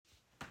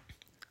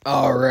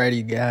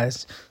Alrighty,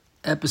 guys.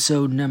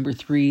 Episode number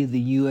 3 of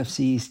the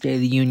UFC State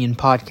of the Union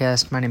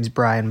podcast. My name is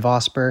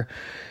bryanvosper.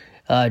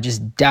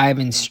 Just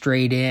diving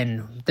straight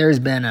in. There's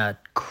been a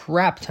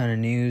crap ton of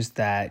news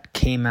that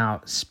came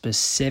out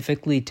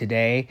specifically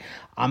today.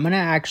 I'm going to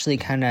actually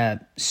kind of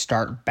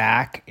start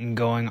back and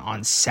going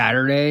on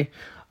Saturday,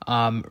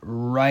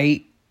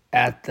 right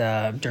at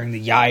during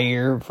the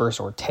Yair versus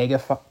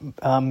Ortega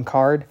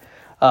card.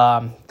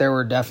 There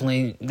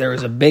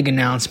was a big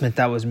announcement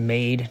that was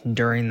made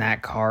during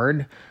that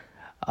card.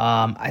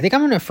 I think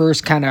I'm going to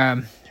first kind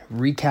of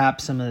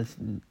recap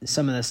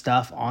some of the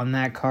stuff on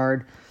that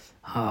card.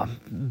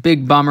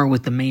 Big bummer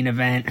with the main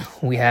event.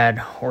 We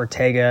had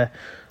Ortega,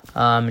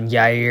 and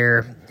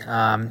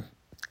Yair,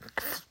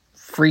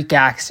 freak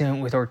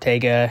accident with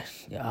Ortega,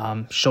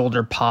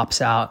 shoulder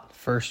pops out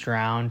first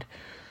round.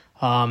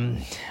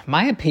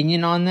 My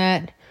opinion on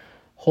that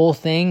whole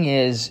thing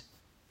is,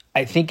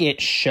 I think it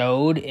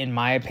showed, in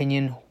my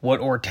opinion, what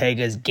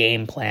Ortega's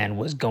game plan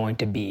was going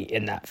to be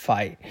in that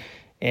fight.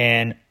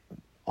 And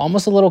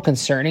almost a little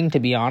concerning, to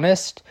be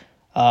honest.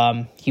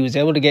 He was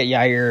able to get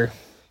Yair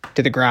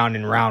to the ground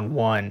in round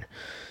 1.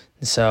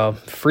 So,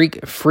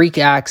 freak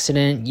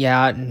accident,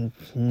 yeah.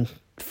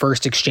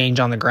 First exchange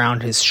on the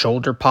ground, his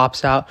shoulder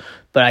pops out.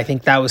 But I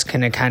think that was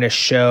going to kind of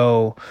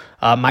show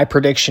my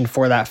prediction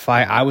for that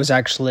fight. I was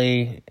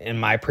actually, in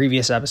my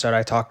previous episode,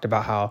 I talked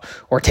about how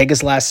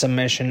Ortega's last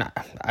submission,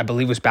 I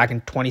believe, was back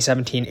in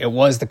 2017. It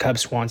was the Cub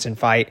Swanson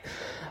fight.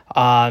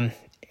 And,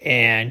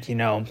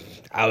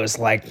 I was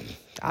like,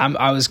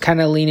 I was kind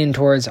of leaning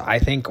towards, I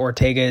think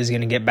Ortega is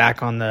going to get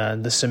back on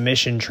the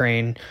submission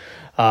train.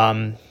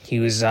 He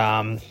was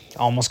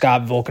almost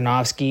got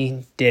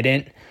Volkanovski,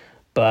 didn't.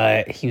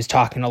 But he was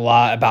talking a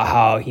lot about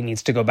how he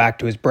needs to go back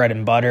to his bread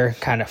and butter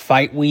kind of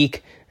fight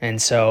week. And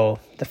so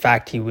the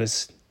fact he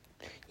was,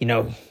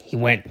 got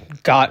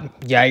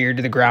Yair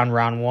to the ground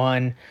round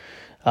 1,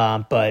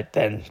 but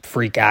then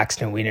freak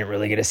accident, we didn't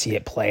really get to see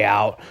it play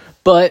out.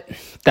 But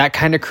that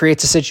kind of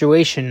creates a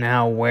situation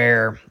now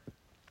where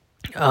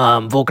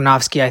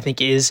Volkanovski, I think,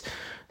 is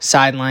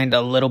sidelined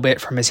a little bit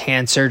from his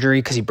hand surgery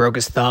because he broke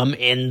his thumb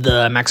in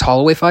the Max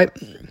Holloway fight.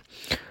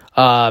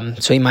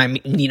 So he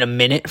might need a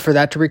minute for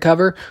that to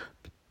recover,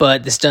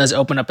 but this does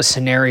open up a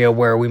scenario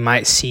where we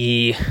might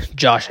see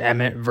Josh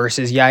Emmett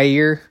versus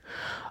Yair,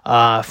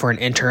 for an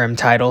interim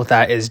title.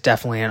 That is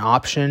definitely an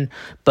option,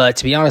 but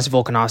to be honest,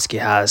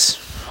 Volkanovski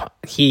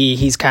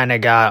he's kind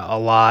of got a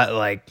lot,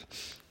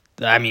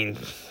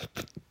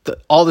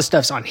 all the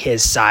stuff's on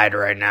his side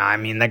right now. I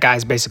mean, that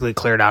guy's basically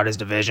cleared out his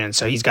division,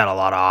 so he's got a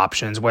lot of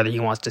options, whether he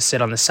wants to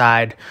sit on the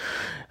side,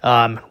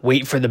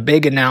 wait for the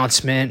big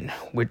announcement,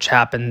 which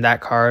happened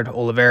that card,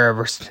 Oliveira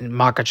versus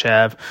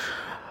Makachev.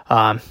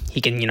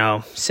 He can,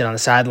 sit on the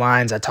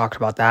sidelines. I talked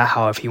about that,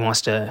 how if he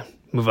wants to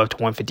move up to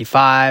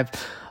 155,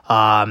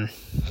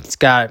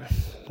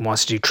 he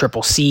wants to do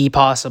triple C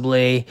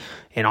possibly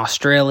in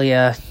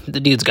Australia. The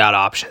dude's got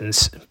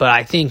options. But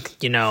I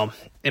think,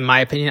 in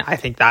my opinion, I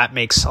think that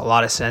makes a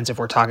lot of sense if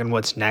we're talking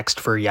what's next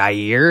for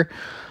Yair.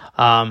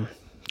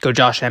 Go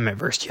Josh Emmett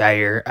versus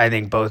Yair. I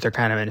think both are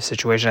kind of in a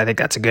situation. I think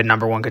that's a good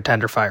number 1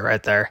 contender fight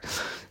right there.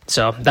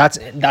 So that's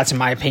in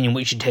my opinion what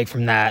you should take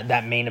from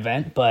that main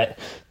event. But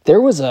there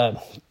were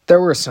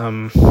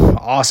some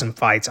awesome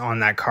fights on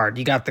that card.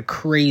 You got the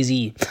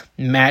crazy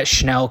Matt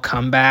Schnell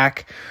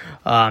comeback.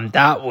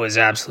 That was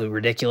absolutely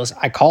ridiculous.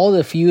 I called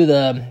a few of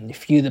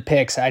the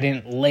picks. I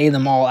didn't lay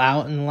them all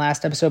out in the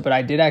last episode, but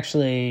I did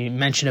actually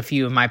mention a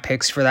few of my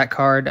picks for that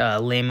card.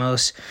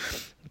 Lemos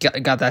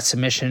got that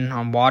submission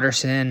on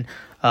Waterson.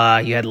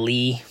 You had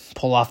Lee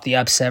pull off the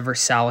upset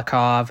versus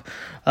Salikov.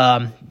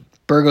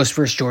 Burgos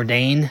versus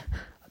Jourdain.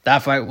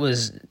 That fight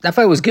was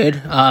good.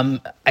 I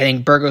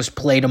think Burgos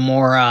played a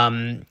more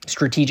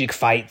strategic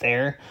fight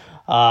there.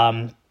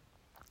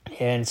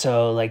 And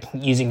so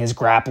using his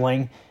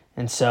grappling.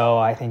 And so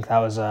I think that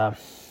was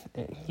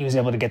he was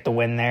able to get the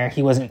win there.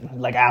 He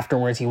wasn't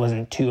afterwards, he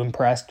wasn't too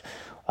impressed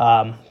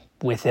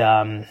with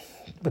how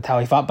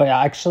he fought, but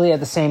actually at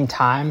the same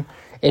time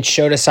it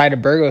showed a side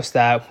of Burgos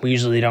that we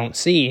usually don't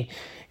see,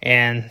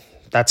 and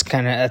that's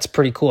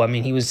pretty cool. I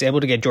mean, he was able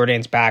to get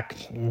Jourdain's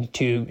back in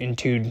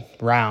two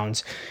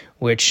rounds,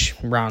 which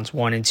rounds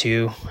 1 and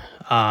 2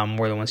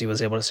 were the ones he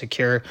was able to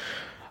secure.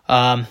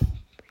 A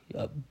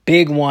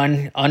big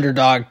one,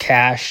 underdog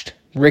cashed.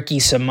 Ricky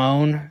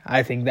Simone,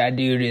 I think that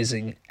dude is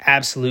an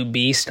absolute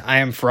beast. I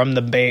am from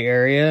the Bay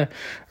Area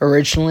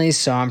originally,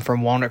 so I'm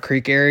from Walnut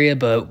Creek area,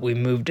 but we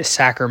moved to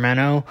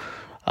Sacramento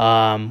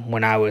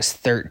when I was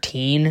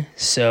 13.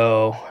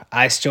 So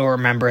I still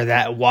remember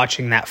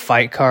watching that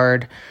fight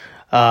card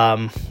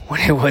when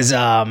it was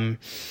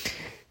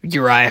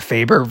Uriah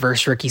Faber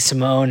versus Ricky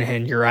Simone,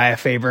 and Uriah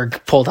Faber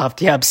pulled off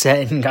the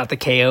upset and got the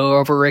KO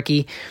over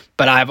Ricky.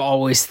 But I've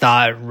always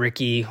thought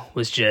Ricky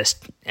was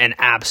just an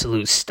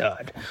absolute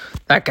stud.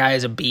 That guy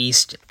is a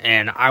beast,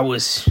 and I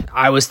was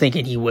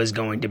thinking he was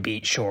going to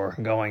beat Shore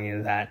going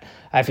into that.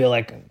 I feel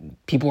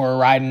like people were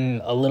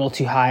riding a little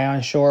too high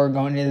on Shore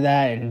going into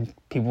that, and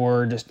people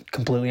were just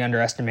completely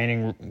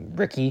underestimating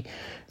Ricky.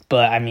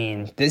 But, I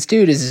mean, this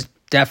dude is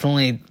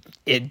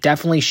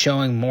definitely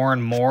showing more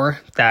and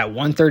more that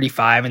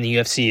 135 in the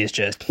UFC is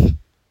just,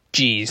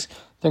 geez,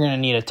 they're going to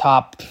need a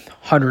top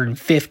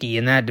 150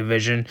 in that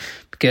division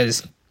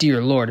because,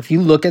 dear Lord, if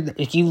you look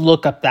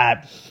up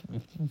that,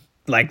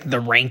 like,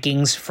 the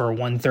rankings for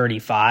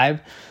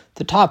 135,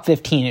 the top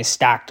 15 is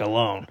stacked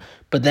alone.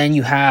 But then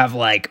you have,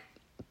 like,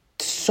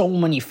 so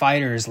many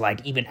fighters,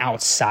 like, even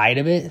outside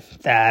of it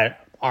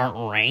that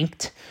aren't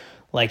ranked.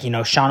 Like,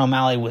 Sean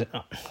O'Malley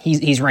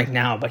he's ranked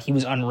now, but he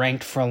was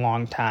unranked for a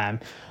long time.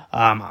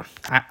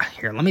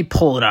 Here, let me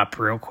pull it up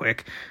real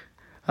quick.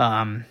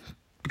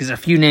 Because a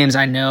few names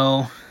I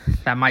know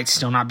that might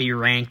still not be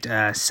ranked.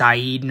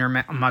 Saeed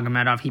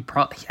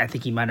Nurmagomedov, I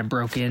think he might have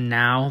broke in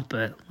now,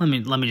 but let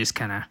me just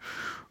kind of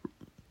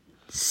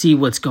see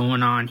what's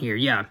going on here.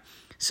 Yeah.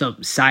 So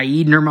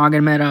Saeed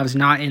Nurmagomedov's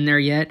not in there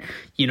yet.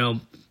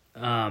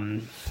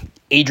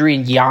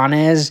 Adrian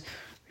Yanez,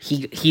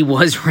 he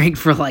was ranked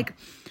for like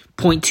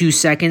 0.2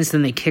 seconds,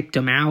 then they kicked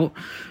him out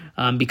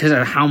because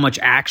of how much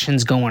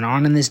action's going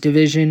on in this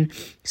division.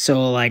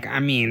 So, like, I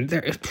mean,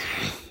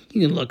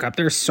 you can look up,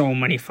 there's so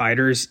many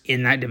fighters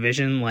in that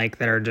division, like,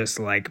 that are just,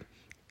 like,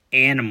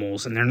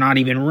 animals, and they're not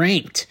even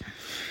ranked.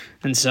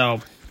 And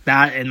so,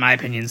 that, in my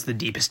opinion, is the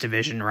deepest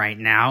division right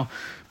now.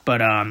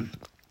 But,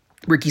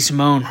 Ricky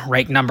Simone,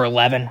 ranked number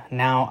 11.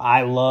 Now,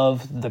 I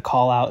love the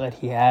call-out that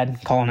he had,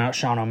 calling out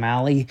Sean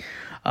O'Malley.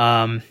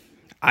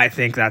 I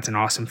think that's an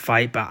awesome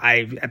fight, but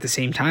at the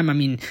same time, I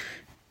mean,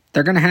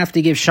 they're going to have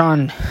to give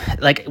Sean,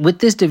 like, with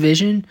this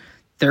division,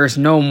 there's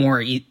no more,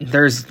 in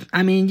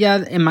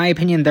my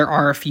opinion, there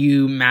are a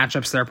few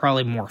matchups that are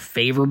probably more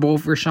favorable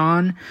for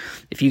Sean,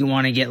 if you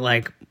want to get,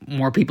 like,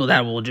 more people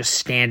that will just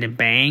stand and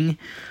bang,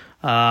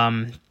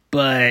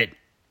 but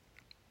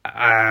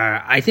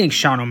I think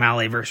Sean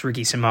O'Malley versus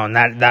Ricky Simone,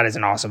 that is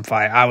an awesome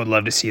fight. I would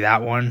love to see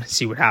that one,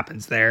 see what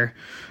happens there.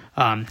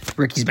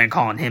 Ricky's been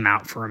calling him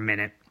out for a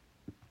minute.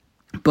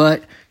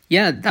 But,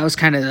 yeah, that was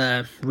kind of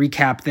the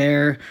recap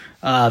there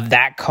of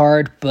that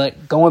card.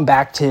 But going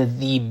back to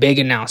the big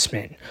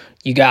announcement,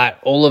 you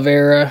got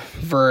Oliveira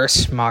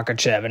versus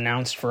Makachev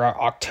announced for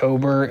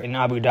October in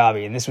Abu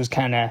Dhabi. And this was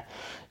kind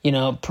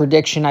of,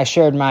 prediction. I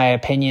shared my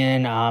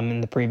opinion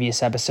in the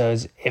previous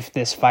episodes if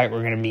this fight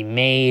were going to be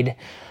made.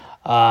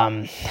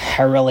 I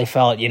really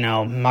felt,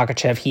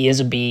 Makachev, he is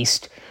a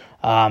beast.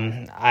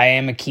 I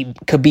am a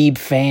Khabib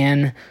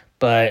fan,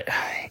 but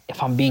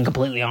if I'm being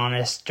completely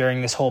honest,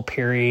 during this whole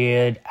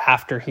period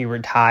after he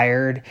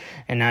retired,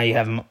 and now you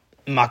have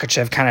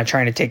Makachev kind of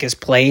trying to take his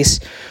place,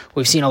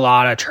 we've seen a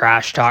lot of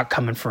trash talk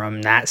coming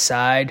from that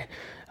side.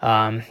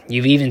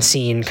 You've even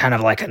seen kind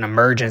of like an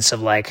emergence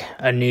of like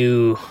a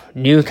new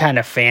kind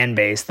of fan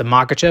base. The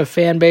Makachev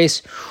fan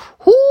base,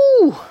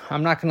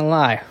 I'm not going to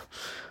lie.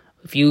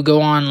 If you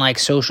go on like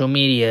social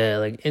media,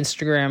 like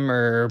Instagram,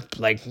 or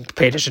like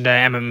pay attention to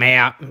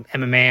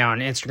MMA on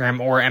Instagram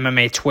or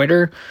MMA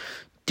Twitter,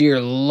 dear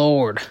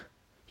Lord,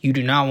 you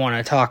do not want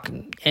to talk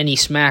any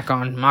smack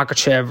on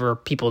Makachev or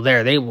people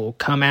there. They will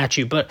come at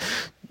you. But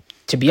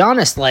to be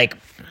honest, like,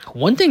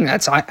 one thing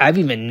I've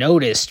even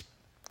noticed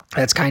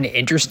that's kind of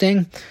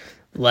interesting,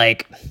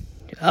 like,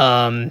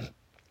 I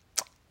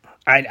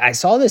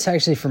saw this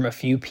actually from a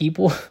few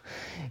people,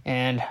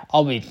 and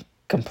I'll be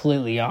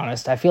completely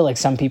honest, I feel like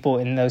some people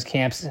in those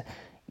camps,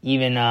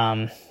 even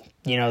the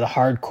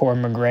hardcore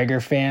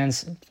McGregor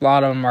fans, a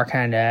lot of them are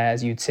kind of,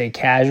 as you'd say,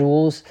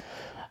 casuals.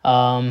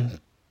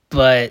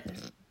 But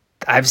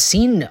I've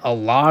seen a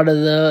lot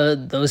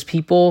of those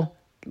people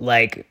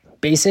like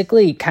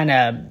basically kind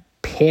of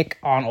pick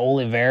on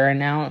Oliveira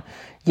now.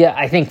 Yeah,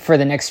 I think for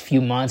the next few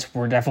months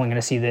we're definitely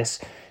going to see this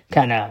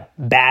kind of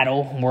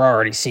battle. We're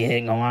already seeing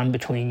it go on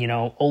between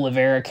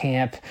Oliveira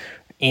camp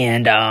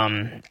and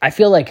I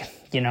feel like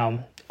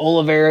the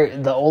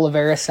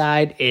Oliveira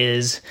side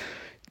it's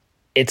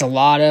a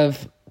lot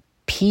of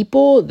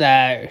people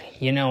that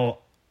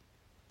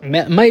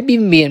might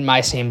even be in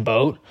my same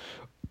boat,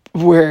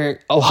 where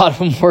a lot of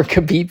them were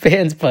Khabib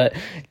fans. But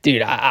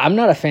dude, I'm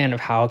not a fan of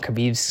how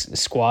Khabib's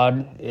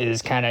squad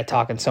is kind of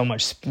talking so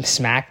much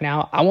smack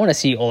now. I want to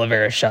see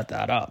Oliveira shut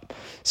that up.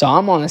 So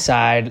I'm on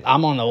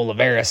the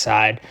Oliveira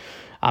side.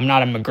 I'm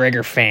not a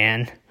McGregor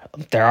fan.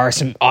 There are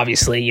some,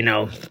 obviously,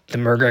 the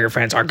McGregor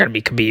fans aren't going to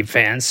be Khabib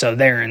fans, so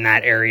they're in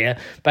that area.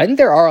 But I think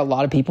there are a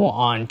lot of people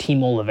on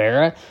Team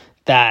Oliveira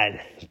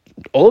that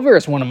Oliveira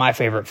is one of my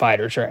favorite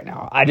fighters right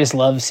now. I just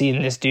love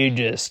seeing this dude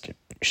just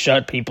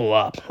shut people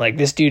up. Like,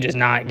 this dude does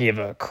not give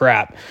a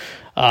crap.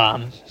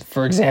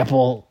 For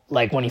example,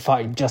 like when he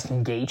fought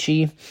Justin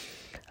Gaethje,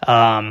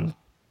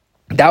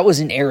 that was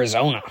in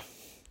Arizona.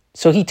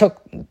 So he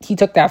took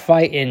that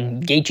fight in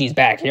Gaethje's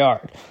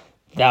backyard.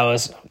 That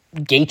was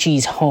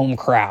Gaethje's home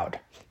crowd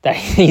that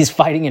he's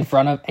fighting in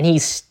front of, and he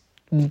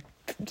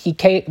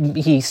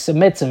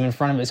submits him in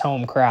front of his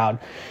home crowd.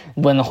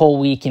 When the whole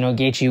week,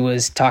 Gaethje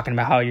was talking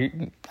about how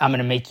I'm going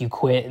to make you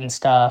quit and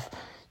stuff.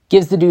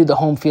 Gives the dude the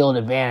home field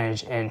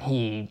advantage, and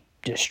he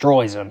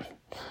destroys him.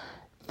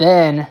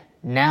 Then,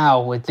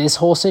 now, with this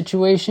whole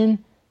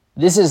situation,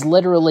 this is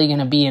literally going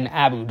to be in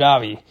Abu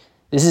Dhabi.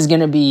 This is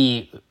going to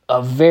be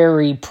a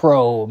very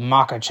pro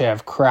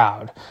Makachev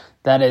crowd.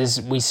 That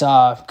is, we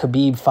saw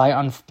Khabib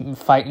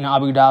fight in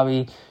Abu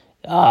Dhabi,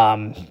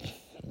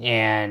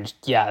 and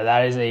yeah,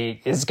 that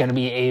is going to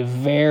be a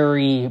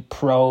very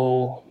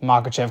pro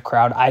Makachev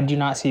crowd. I do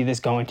not see this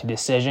going to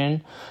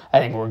decision. I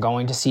think we're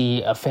going to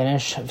see a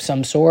finish of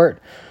some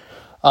sort.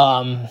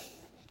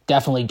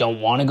 Definitely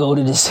don't want to go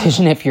to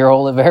decision if you're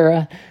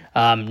Oliveira,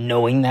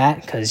 knowing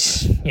that,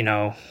 because, you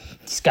know,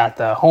 he's got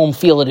the home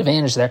field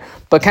advantage there.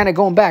 But kind of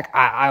going back,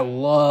 I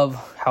love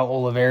how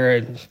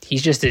Oliveira,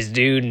 he's just this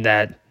dude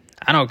that,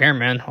 I don't care,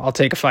 man. I'll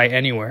take a fight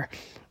anywhere.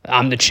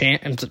 I'm the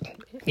champ.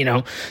 You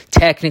know,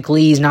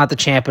 technically he's not the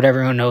champ, but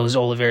everyone knows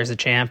Oliveira's the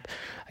champ.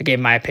 I gave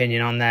my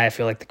opinion on that. I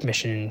feel like the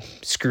commission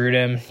screwed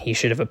him. He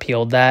should have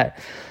appealed that.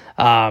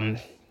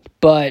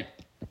 But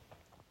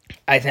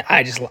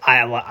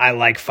I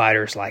like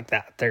fighters like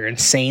that. They're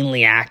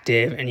insanely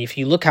active, and if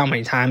you look how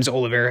many times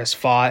Oliveira has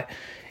fought,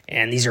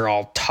 and these are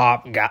all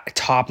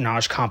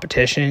top-notch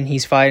competition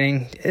he's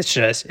fighting,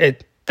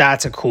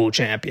 that's a cool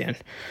champion.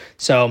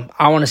 So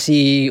I want to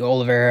see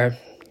Oliveira,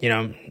 you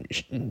know,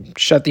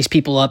 shut these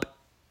people up.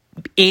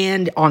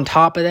 And on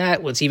top of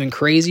that, what's even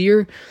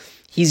crazier,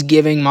 he's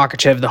giving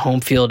Makachev the home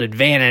field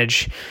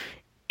advantage.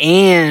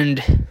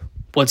 And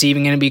what's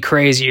even going to be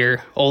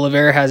crazier,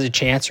 Oliveira has a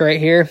chance right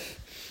here.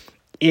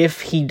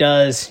 If he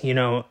does, you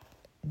know,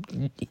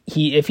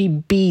 if he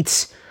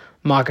beats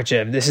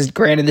Makachev, this is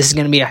going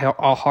to be a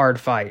hard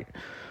fight.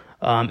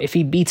 If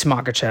he beats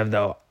Makachev,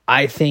 though,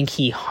 I think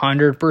he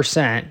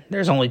 100%,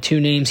 there's only two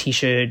names he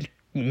should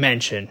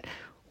mention.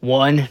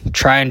 One,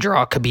 try and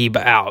draw Khabib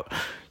out.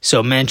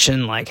 So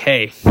mention, like,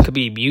 hey,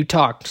 Khabib, you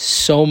talked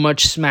so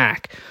much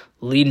smack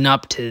leading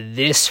up to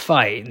this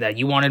fight that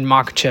you wanted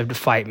Makachev to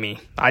fight me.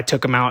 I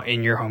took him out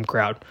in your home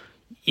crowd.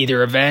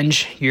 Either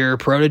avenge your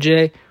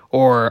protege,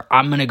 or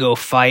I'm going to go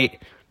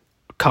fight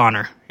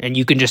Conor, and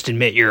you can just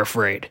admit you're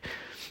afraid.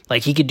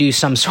 Like, he could do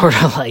some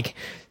sort of, like,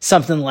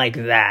 something like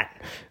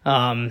that.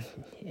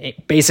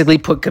 Basically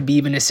put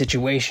Khabib in a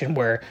situation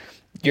where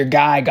your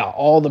guy got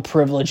all the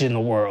privilege in the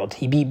world.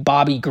 He beat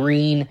Bobby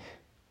Green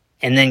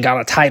and then got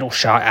a title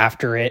shot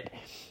after it.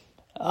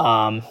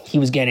 He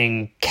was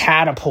getting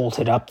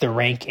catapulted up the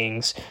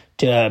rankings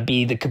to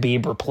be the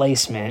Khabib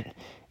replacement.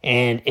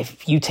 And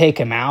if you take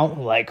him out,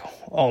 like,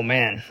 oh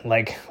man,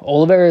 like,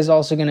 Oliveira is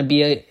also going to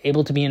be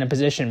able to be in a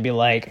position to be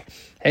like,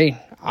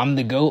 hey, I'm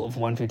the GOAT of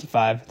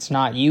 155. It's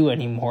not you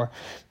anymore.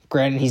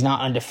 Granted, he's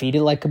not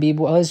undefeated like Khabib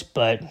was,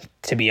 but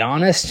to be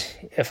honest,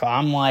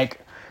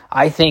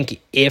 I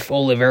think if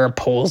Oliveira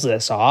pulls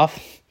this off,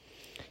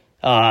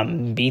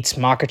 beats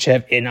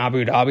Makachev in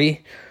Abu Dhabi,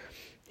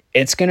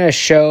 it's going to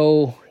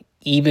show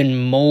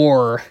even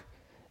more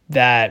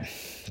that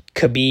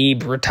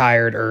Khabib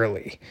retired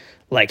early.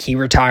 Like, he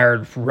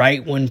retired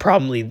right when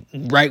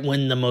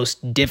the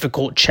most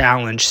difficult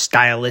challenge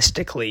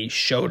stylistically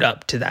showed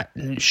up to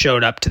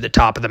the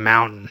top of the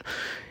mountain.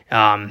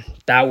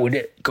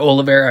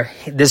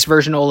 This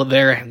version of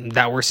Oliveira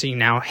that we're seeing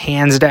now,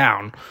 hands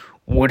down,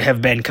 would have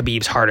been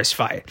Khabib's hardest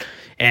fight.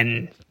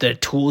 And the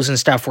tools and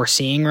stuff we're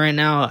seeing right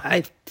now,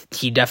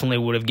 he definitely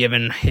would have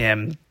given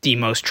him the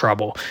most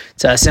trouble.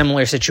 It's a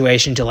similar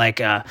situation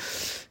to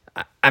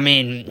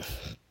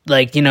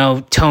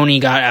Tony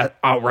got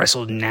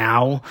out-wrestled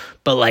now,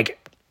 but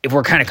if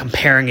we're kind of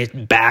comparing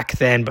it back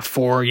then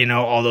before,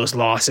 all those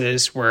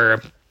losses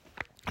where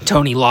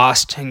Tony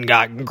lost and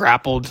got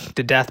grappled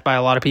to death by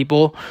a lot of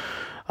people,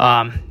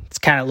 it's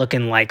kind of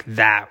looking like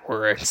that,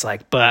 where it's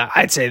but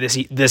I'd say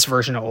this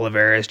version of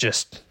Oliveira is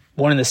just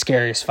one of the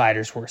scariest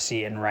fighters we're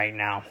seeing right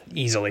now,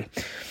 easily.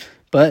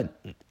 But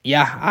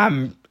yeah,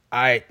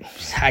 I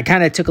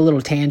kind of took a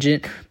little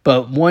tangent,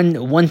 but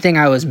one thing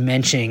I was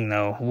mentioning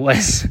though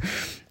was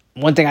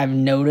one thing I've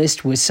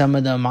noticed with some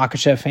of the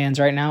Makachev fans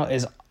right now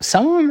is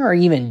some of them are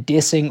even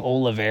dissing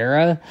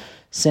Oliveira,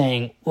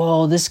 saying,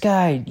 well, this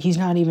guy, he's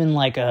not even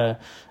a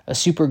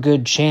super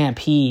good champ.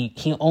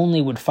 He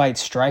only would fight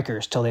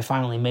strikers till they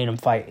finally made him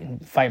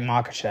fight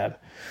Makachev.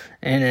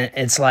 And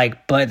it's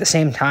but at the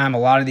same time, a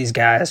lot of these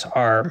guys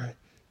are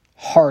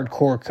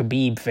hardcore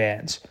Khabib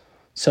fans.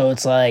 So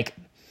it's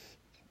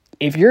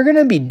if you're going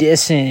to be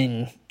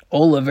dissing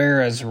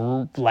Oliveira's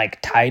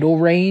title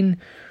reign,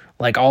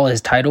 all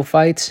his title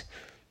fights,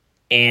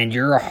 and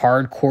you're a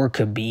hardcore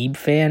Khabib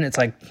fan, it's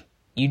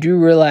you do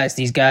realize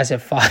these guys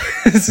have fought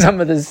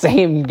some of the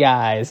same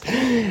guys.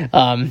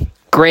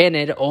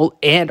 Granted,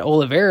 and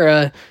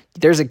Oliveira,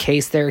 there's a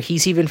case there.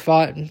 He's even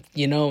fought,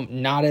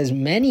 not as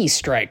many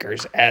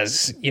strikers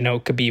as,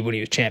 Khabib when he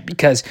was champ,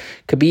 because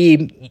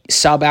Khabib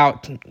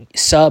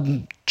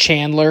sub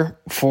Chandler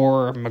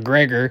for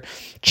McGregor.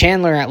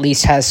 Chandler at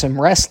least has some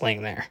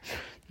wrestling there.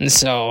 And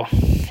so,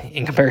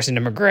 in comparison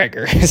to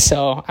McGregor.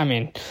 So,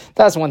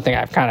 that's one thing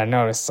I've kind of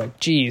noticed.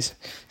 Geez,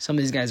 some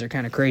of these guys are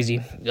kind of crazy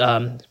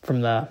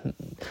from the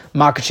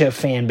Makachev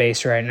fan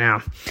base right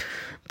now.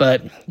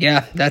 But,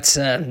 yeah, that's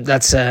an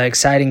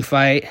exciting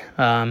fight.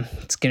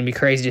 It's going to be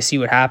crazy to see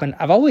what happened.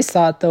 I've always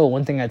thought, though,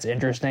 one thing that's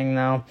interesting,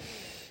 though,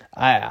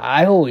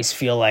 I always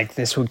feel like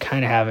this would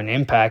kind of have an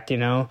impact,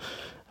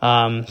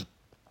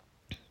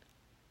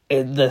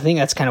 the thing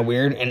that's kind of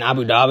weird, in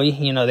Abu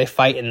Dhabi, they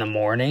fight in the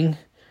morning.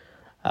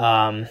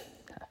 I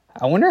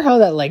wonder how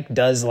that,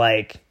 does,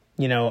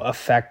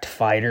 affect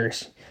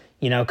fighters,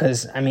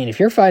 because, if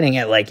you're fighting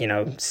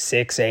at,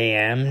 6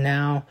 a.m.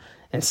 now,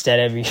 instead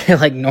of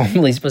you're,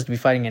 normally supposed to be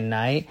fighting at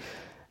night,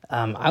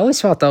 I always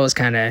felt that was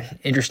kind of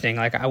interesting.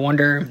 I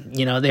wonder,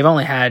 they've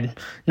only had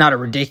not a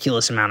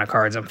ridiculous amount of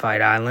cards on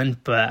Fight Island,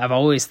 but I've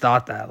always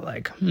thought that,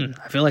 I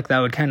feel like that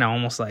would kind of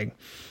almost,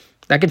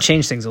 that could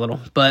change things a little.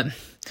 But,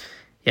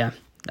 yeah,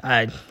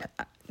 that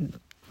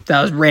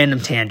was random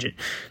tangent.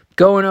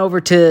 Going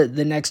over to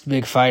the next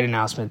big fight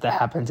announcement that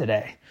happened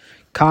today.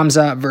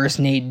 Khamzat versus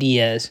Nate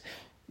Diaz.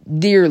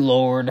 Dear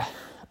Lord.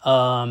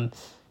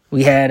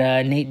 We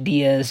had Nate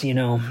Diaz,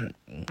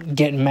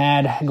 getting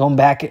mad, going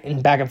back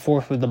and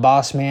forth with the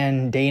boss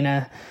man,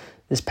 Dana,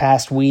 this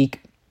past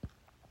week,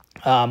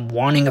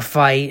 wanting a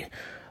fight.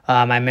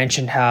 I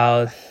mentioned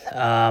how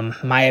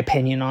my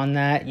opinion on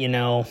that,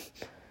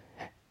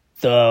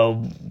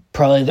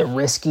 probably the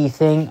risky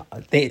thing.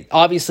 They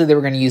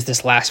were going to use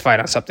this last fight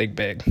on something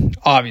big,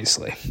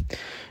 obviously.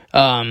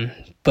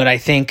 But I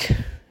think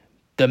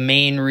the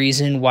main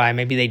reason why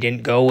maybe they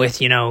didn't go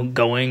with,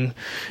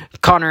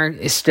 Conor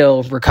is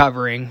still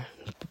recovering,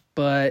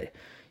 but,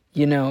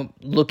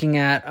 looking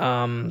at,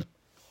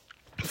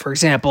 for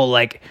example,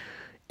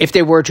 if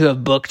they were to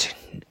have booked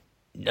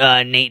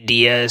Nate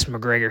Diaz,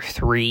 McGregor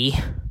 3,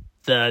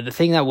 the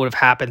thing that would have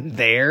happened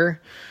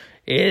there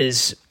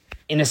is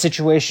in a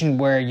situation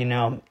where,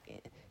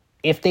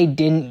 if they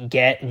didn't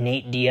get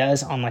Nate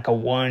Diaz on a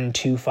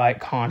 1-2 fight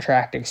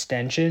contract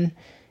extension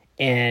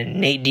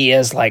and Nate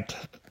Diaz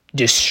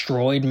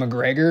destroyed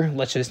McGregor,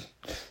 let's just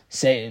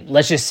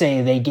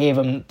say they gave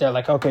him, they're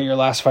okay, your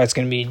last fight's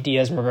going to be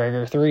Diaz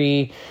McGregor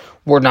 3.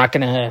 We're not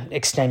going to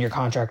extend your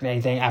contract or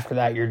anything. After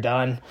that, you're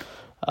done.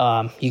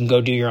 You can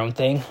go do your own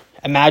thing.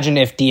 Imagine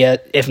if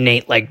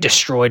Nate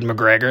destroyed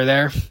McGregor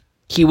there,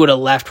 he would have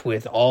left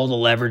with all the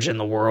leverage in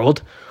the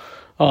world.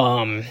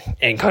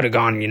 And could have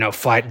gone,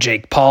 fight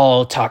Jake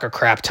Paul, talk a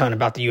crap ton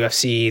about the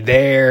UFC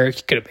there.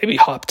 He could have maybe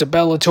hopped to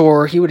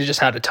Bellator. He would have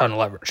just had a ton of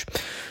leverage.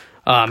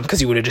 Because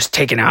he would have just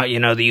taken out, the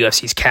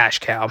UFC's cash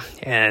cow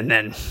and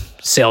then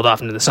sailed off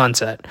into the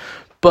sunset.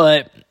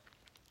 But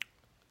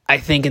I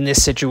think in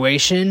this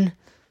situation,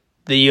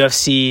 the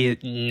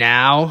UFC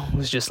now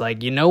was just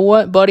you know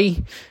what,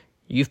 buddy?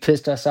 You've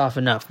pissed us off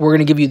enough. We're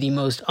going to give you the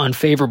most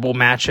unfavorable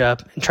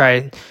matchup and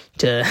try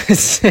to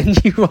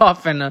send you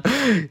off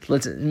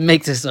let's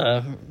make this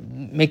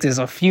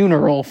a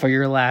funeral for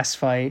your last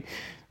fight.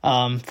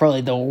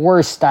 Probably the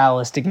worst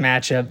stylistic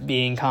matchup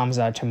being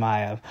Khamzat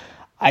Chimaev.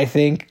 I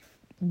think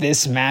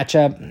this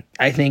matchup,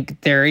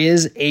 there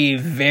is a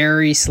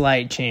very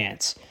slight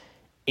chance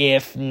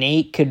if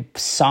Nate could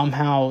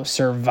somehow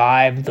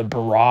survive the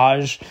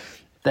barrage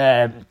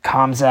that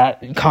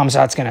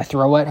Khamzat's going to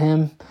throw at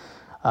him,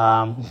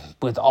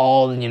 with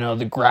all,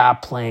 the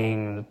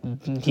grappling,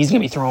 he's going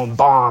to be throwing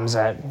bombs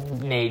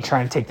at Nate,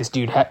 trying to take this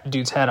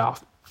dude's head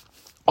off.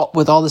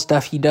 With all the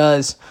stuff he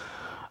does,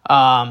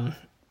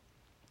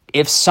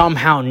 if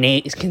somehow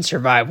Nate can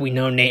survive, we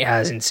know Nate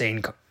has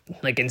insane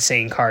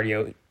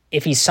cardio.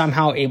 If he's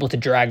somehow able to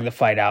drag the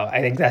fight out, I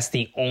think that's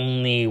the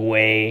only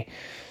way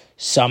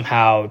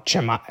somehow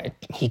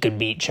he could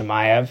beat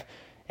Chimaev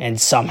and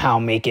somehow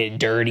make it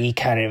dirty,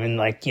 kind of in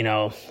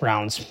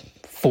rounds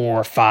 4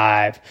 or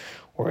 5,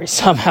 where he's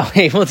somehow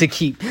able to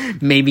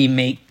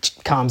make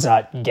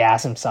Khamzat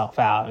gas himself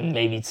out and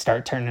maybe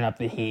start turning up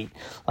the heat,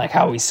 like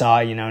how we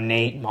saw,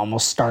 Nate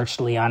almost starched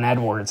Leon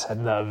Edwards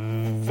at the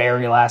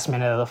very last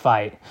minute of the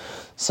fight.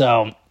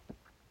 So,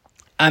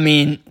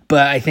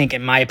 but I think,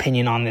 in my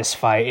opinion on this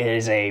fight, it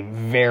is a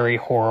very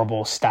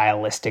horrible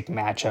stylistic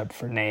matchup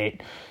for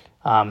Nate.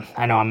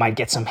 I know I might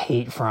get some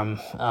hate from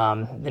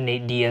the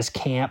Nate Diaz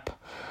camp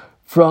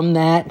from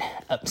that,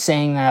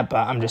 saying that,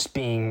 but I'm just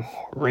being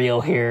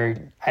real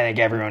here. I think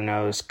everyone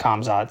knows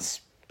Khamzat's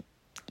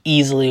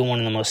easily one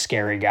of the most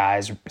scary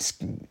guys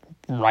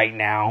right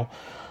now.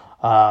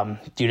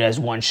 Dude has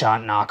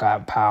one-shot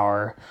knockout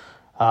power.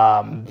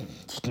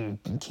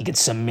 He could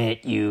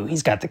submit you.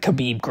 He's got the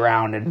Khabib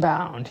ground and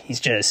pound.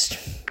 He's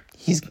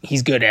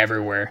good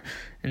everywhere.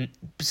 And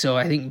so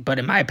I think, but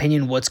in my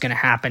opinion, what's going to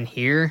happen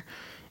here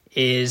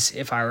is,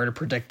 if I were to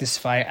predict this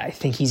fight, I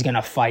think he's going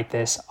to fight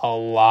this a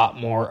lot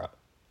more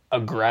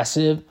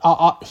aggressive.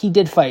 He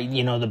did fight,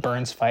 the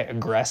Burns fight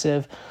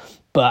aggressive,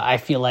 but I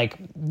feel like,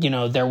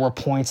 there were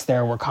points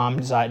there where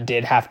Khamzat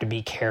did have to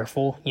be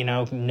careful,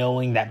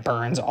 knowing that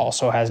Burns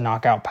also has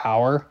knockout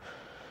power.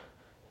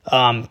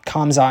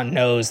 Khamzat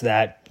knows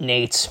that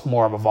Nate's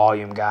more of a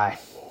volume guy.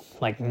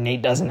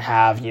 Nate doesn't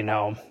have,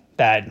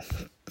 that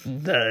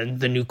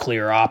the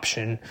nuclear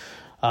option.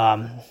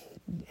 And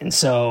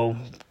so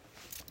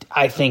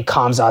I think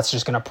Khamzat's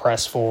just going to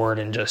press forward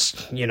and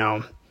just,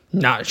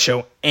 not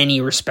show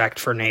any respect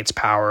for Nate's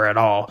power at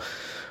all.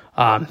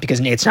 Because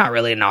Nate's not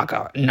really a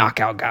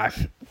knockout guy.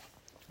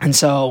 And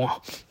so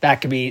that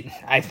could be,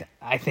 I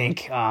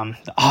think,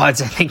 the odds,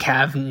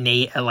 have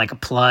Nate at a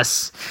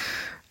plus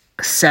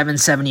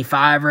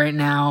 775 right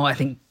now. I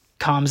think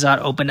Khamzat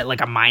opened at like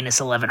a minus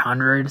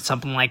 1100,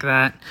 something like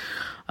that.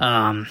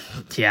 I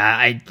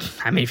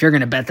mean, if you're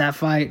going to bet that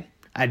fight,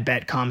 I'd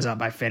bet Khamzat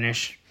by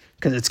finish,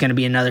 because it's going to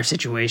be another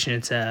situation.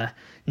 It's a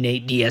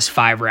Nate Diaz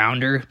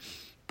 5-rounder,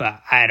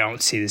 but I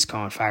don't see this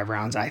going 5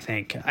 rounds. I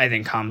think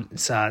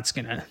Khamzat's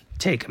going to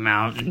take him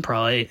out in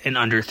probably in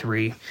under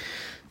 3.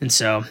 And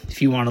so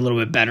if you want a little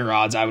bit better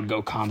odds, I would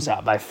go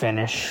Khamzat by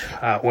finish,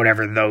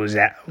 whatever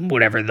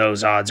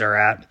those odds are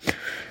at.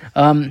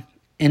 And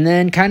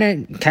then kind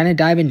of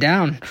diving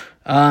down,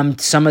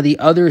 some of the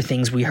other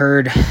things we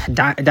heard,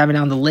 diving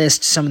down the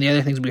list, some of the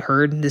other things we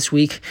heard this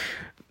week.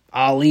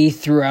 Ali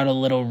threw out a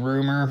little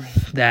rumor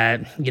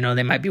that,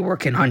 they might be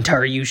working on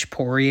Dariush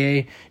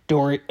Poirier.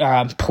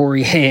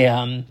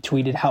 Poirier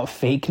tweeted out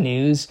fake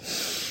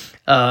news.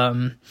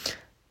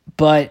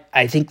 But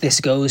I think this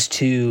goes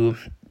to,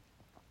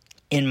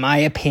 in my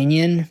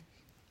opinion,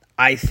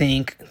 I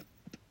think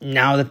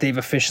now that they've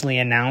officially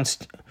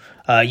announced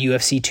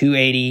UFC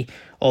 280,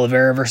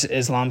 Oliveira versus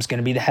Islam is going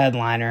to be the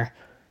headliner,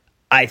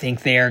 I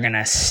think they are going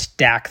to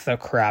stack the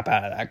crap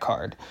out of that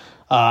card.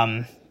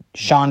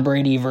 Sean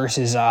Brady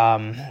versus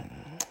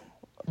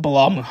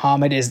Bilal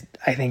Muhammad is,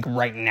 I think,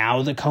 right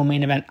now the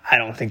co-main event. I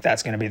don't think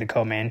that's going to be the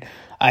co-main.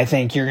 I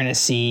think you're going to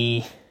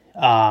see,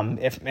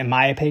 in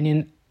my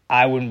opinion,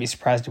 I wouldn't be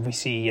surprised if we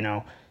see,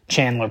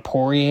 Chandler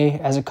Poirier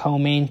as a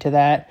co-main to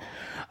that.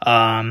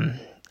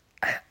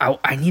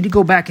 I need to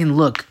go back and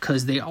look,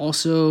 because they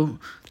also,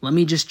 let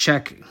me just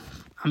check.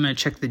 I'm going to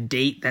check the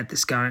date that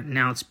this got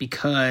announced,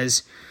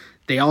 because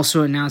they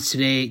also announced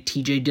today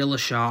TJ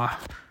Dillashaw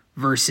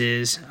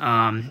versus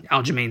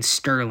Aljamain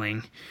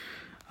Sterling.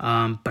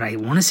 But I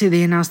want to say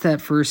they announced that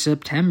for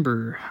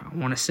September. I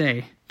want to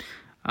say.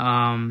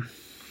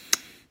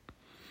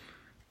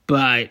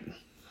 But,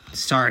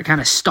 sorry,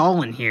 kind of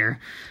stalling here.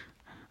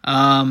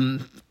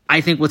 I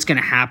think what's going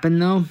to happen,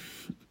 though,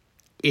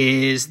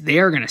 is they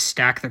are going to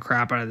stack the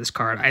crap out of this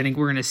card. I think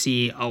we're going to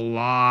see a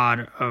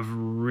lot of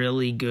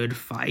really good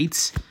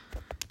fights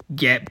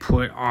get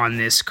put on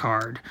this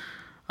card.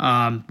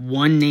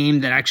 One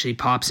name that actually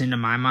pops into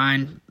my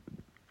mind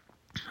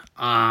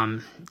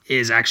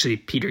is actually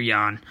Peter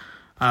Yan.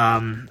 So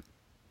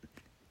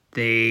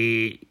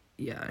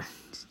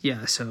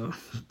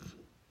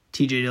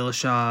TJ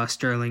Dillashaw,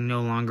 Sterling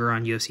no longer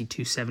on UFC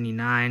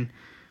 279.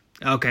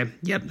 Okay,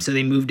 yep, so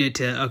they moved it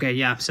to,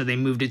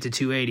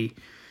 280.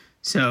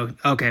 So,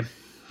 okay,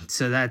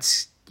 so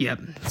that's, yep,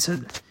 so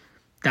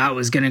that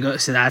was going to go,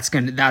 so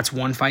that's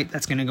one fight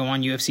that's going to go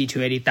on UFC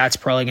 280. That's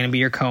probably going to be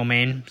your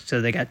co-main, so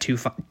they got two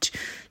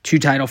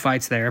title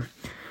fights there.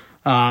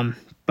 But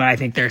I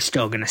think they're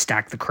still going to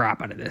stack the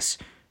crap out of this.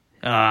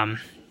 The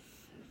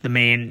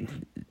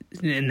main,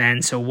 and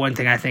then, so one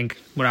thing I think,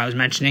 what I was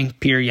mentioning,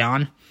 Peter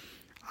Yan,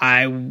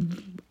 I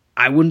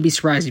wouldn't be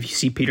surprised if you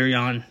see Peter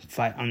Yan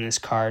fight on this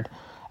card.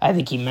 I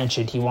think he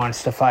mentioned he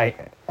wants to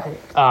fight.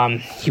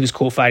 He was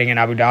cool fighting in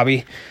Abu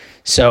Dhabi.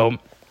 So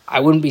I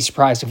wouldn't be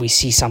surprised if we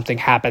see something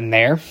happen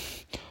there.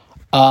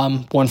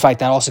 One fight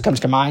that also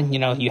comes to mind,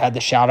 you had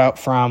the shout out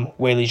from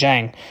Weili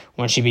Zhang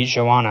when she beat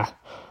Joanna.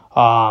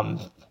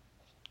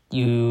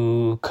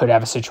 You could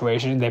have a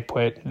situation, they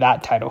put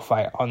that title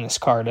fight on this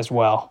card as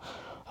well.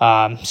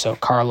 So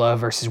Carla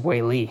versus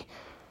Weili.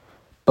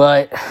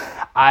 But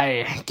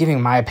giving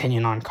my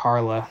opinion on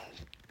Carla,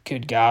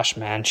 good gosh,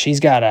 man,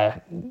 she's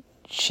gotta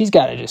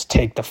just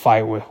take the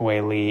fight with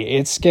Weili.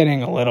 It's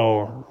getting a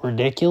little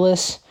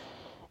ridiculous,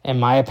 in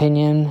my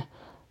opinion.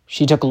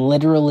 She took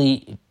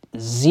literally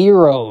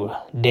 0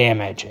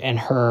 damage in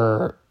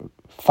her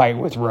fight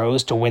with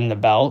Rose to win the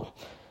belt.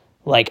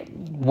 Like,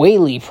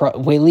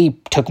 Weili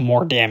took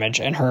more damage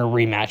in her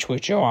rematch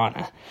with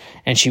Joanna,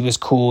 and she was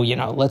cool,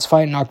 let's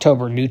fight in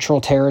October,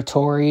 neutral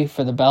territory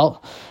for the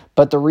belt.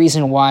 But the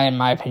reason why, in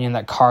my opinion,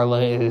 that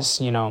Carla is,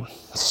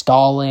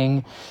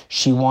 stalling,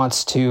 she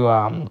wants to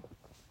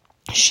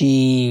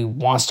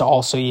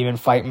also even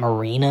fight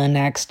Marina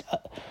next,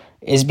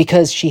 is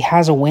because she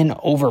has a win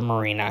over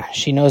Marina.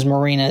 She knows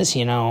Marina's,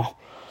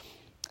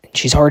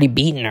 she's already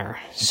beaten her.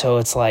 So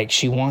it's like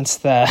she wants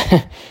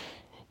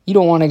you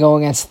don't want to go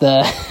against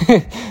the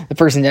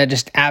person that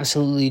just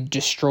absolutely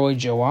destroyed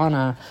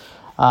Joanna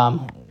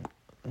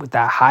with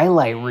that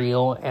highlight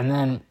reel. And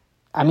then,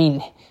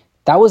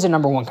 that was a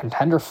number 1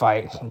 contender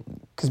fight.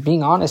 Because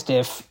being honest,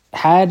 if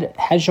had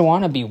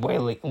Joanna beat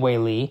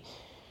Weili,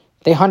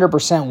 they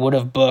 100% would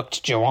have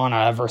booked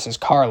Joanna versus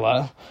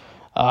Carla.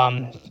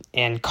 And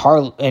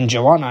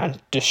Joanna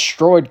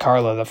destroyed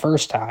Carla the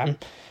first time.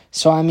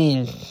 So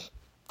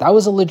that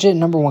was a legit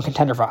number 1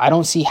 contender fight. I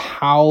don't see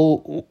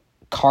how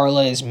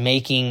Carla is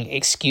making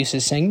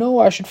excuses saying, no,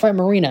 I should fight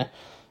Marina.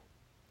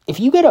 If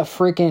you get a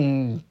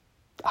freaking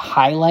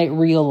highlight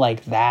reel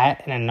like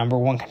that in a number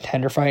 1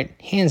 contender fight,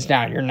 hands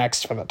down, you're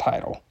next for the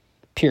title,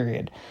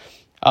 period.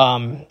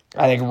 I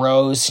think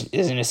Rose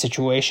is in a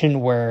situation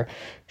where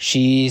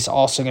she's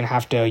also going to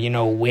have to,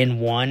 win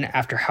one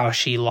after how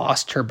she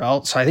lost her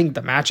belt. So I think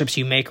the matchups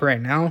you make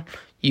right now,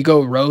 you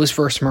go Rose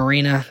versus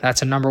Marina,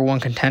 that's a number 1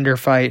 contender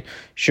fight.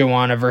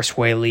 Joanna versus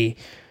Weili.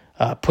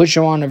 Put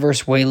Joanna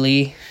versus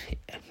Weili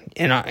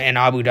in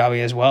Abu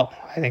Dhabi as well.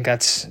 I think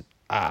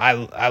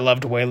I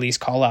loved Weili's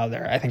call out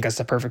there. I think that's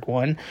the perfect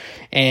one.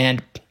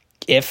 And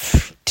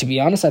to be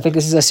honest, I think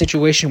this is a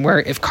situation where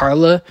if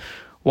Carla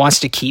wants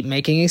to keep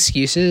making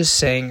excuses,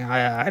 saying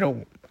I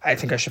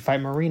think I should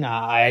fight Marina,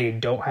 I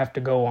don't have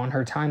to go on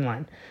her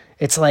timeline.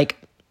 It's like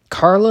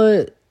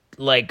Carla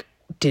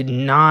did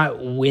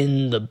not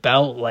win the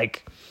belt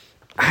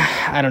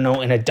I don't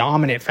know, in a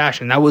dominant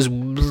fashion. That was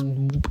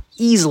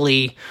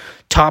easily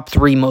top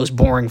 3 most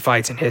boring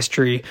fights in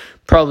history,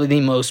 probably the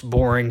most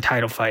boring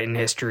title fight in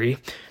history.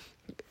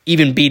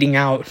 Even beating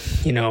out,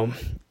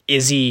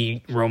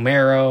 Izzy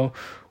Romero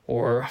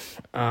or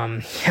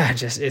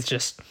it's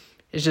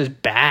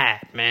just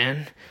bad,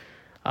 man.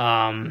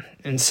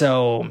 And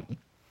so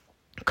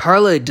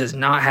Carla does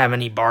not have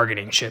any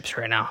bargaining chips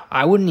right now.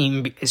 I wouldn't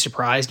even be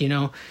surprised,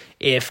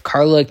 if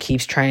Carla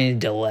keeps trying to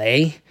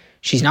delay.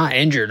 She's not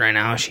injured right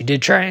now. She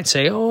did try and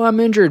say, "Oh, I'm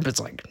injured," but it's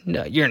like,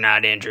 no, you're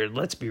not injured.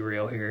 Let's be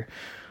real here.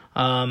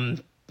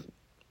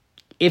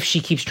 If she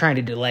keeps trying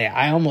to delay,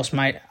 I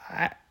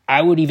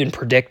would even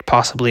predict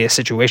possibly a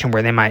situation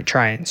where they might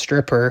try and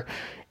strip her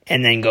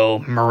and then go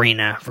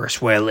Marina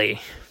versus Weili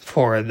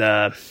for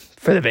the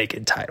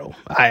vacant title.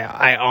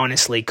 I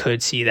honestly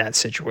could see that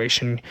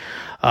situation,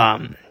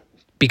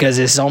 because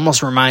this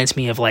almost reminds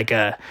me of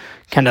a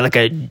kind of like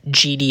a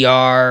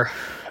GDR,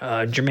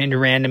 Jermaine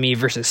Durandamy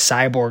versus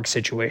Cyborg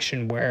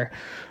situation where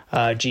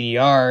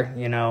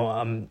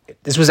GDR,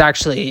 this was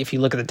actually, if you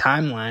look at the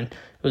timeline,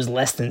 it was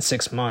less than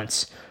 6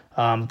 months,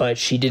 but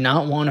she did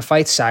not want to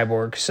fight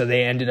Cyborg, so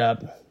they ended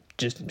up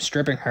just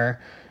stripping her,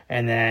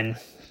 and then,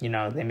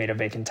 they made a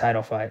vacant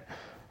title fight.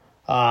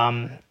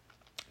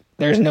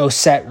 There's no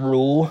set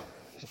rule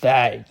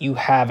that you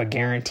have a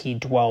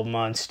guaranteed 12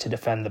 months to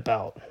defend the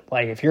belt.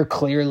 If you're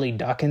clearly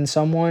ducking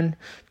someone,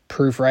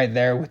 proof right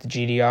there with the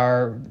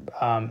GDR,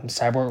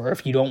 Cyborg, or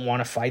if you don't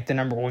want to fight the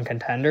number 1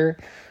 contender,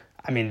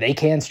 they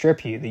can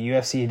strip you. The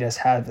UFC does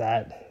have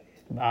that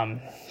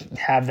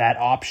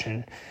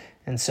option.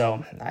 And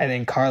so I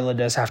think Carla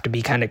does have to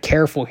be kind of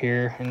careful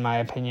here, in my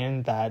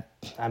opinion,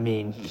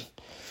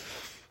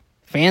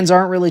 fans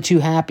aren't really too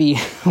happy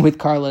with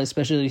Carla,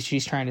 especially if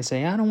she's trying to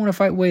say, I don't want to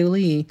fight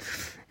Weili.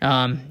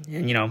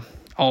 And,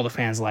 all the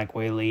fans like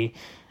Weili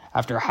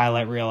after a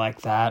highlight reel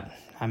like that.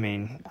 I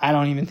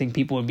don't even think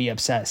people would be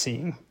upset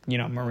seeing,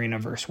 Marina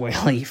versus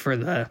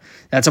Weili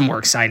that's a more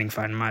exciting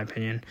fight in my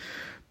opinion.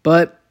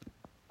 But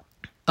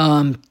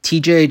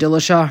TJ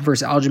Dillashaw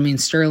versus Aljamain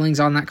Sterling's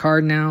on that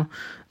card now.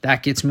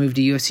 That gets moved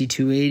to UFC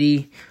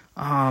 280.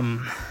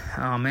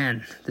 Oh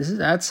man,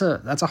 that's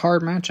a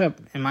hard matchup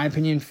in my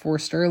opinion for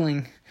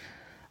Sterling.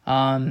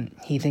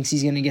 He thinks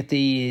he's gonna get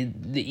the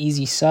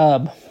easy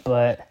sub,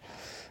 but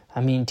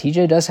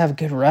TJ does have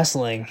good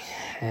wrestling,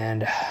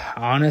 and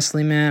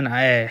honestly, man,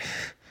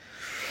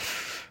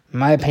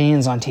 my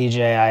opinions on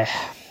TJ,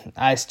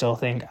 I still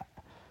think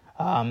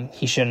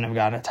he shouldn't have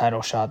gotten a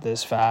title shot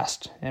this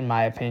fast, in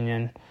my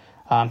opinion.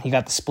 He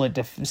got the split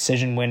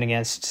decision win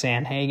against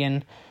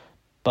Sandhagen,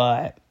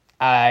 but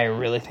I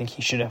really think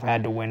he should have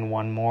had to win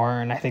one more,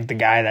 and I think the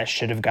guy that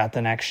should have got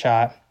the next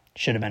shot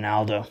should have been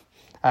Aldo.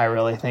 I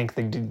really think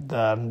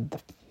the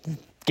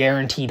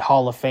guaranteed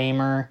Hall of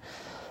Famer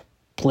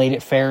played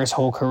it fair his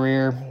whole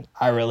career.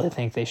 I really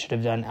think they should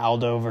have done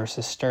Aldo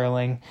versus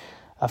Sterling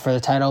for the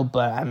title,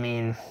 but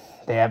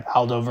they have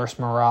Aldo versus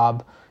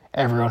Merab.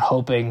 Everyone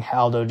hoping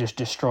Aldo just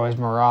destroys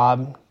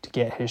Merab to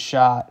get his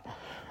shot,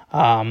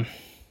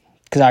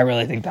 because I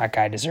really think that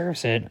guy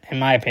deserves it, in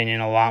my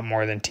opinion, a lot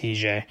more than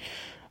TJ.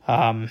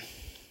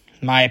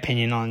 My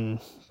opinion on,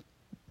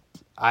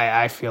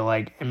 I feel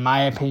like, in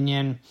my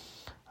opinion,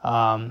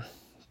 there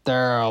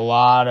are a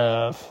lot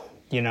of,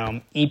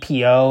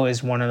 EPO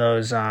is one of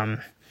those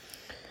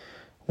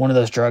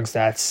drugs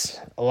that's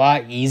a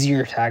lot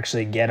easier to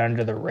actually get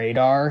under the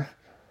radar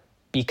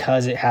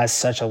because it has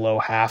such a low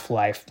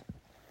half-life.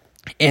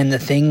 And the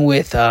thing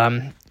with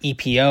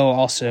EPO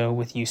also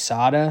with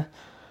USADA,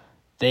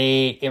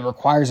 it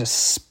requires a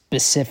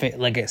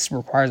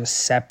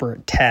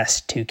separate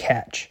test to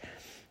catch.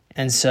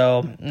 And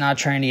so, not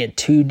trying to get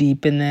too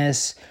deep in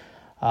this,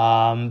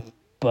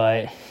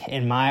 but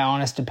in my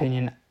honest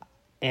opinion,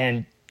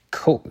 and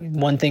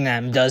one thing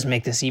that does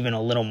make this even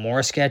a little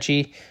more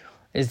sketchy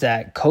is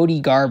that Cody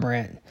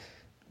Garbrandt,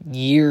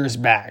 years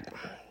back,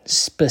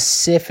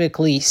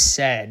 specifically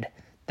said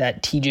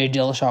that TJ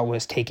Dillashaw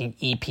was taking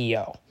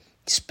EPO.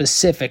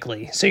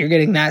 Specifically. So you're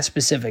getting that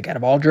specific. Out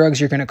of all drugs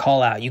you're going to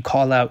call out, you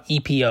call out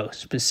EPO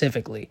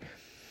specifically.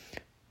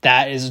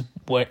 That is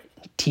what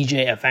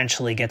TJ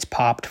eventually gets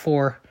popped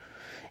for.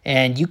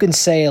 And you can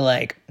say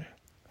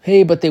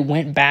hey, but they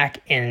went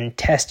back and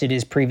tested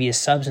his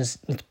previous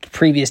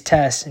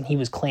tests and he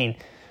was clean.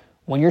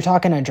 When you're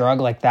talking a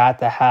drug like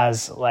that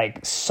has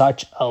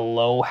such a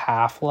low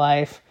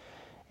half-life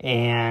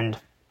and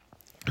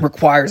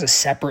requires a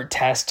separate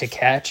test to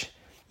catch,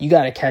 you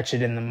got to catch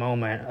it in the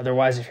moment.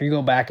 Otherwise, if you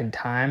go back in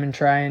time and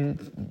try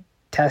and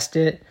test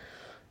it,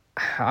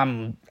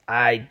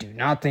 I do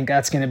not think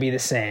that's going to be the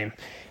same.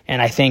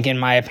 And I think, in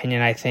my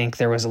opinion,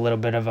 there was a little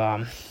bit of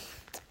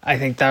I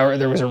think that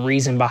there was a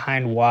reason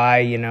behind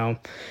why,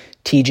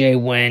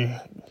 TJ, when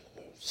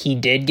he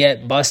did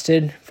get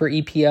busted for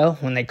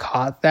EPO, when they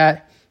caught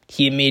that,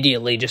 he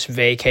immediately just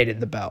vacated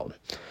the belt.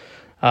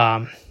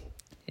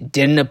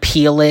 Didn't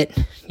appeal it,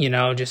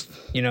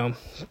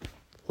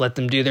 let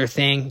them do their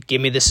thing,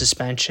 give me the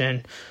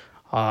suspension,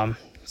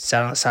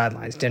 sat on the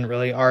sidelines, didn't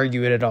really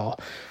argue it at all.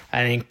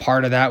 I think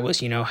part of that was,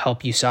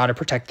 help USADA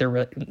protect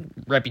their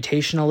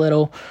reputation a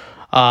little.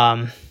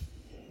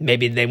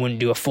 Maybe they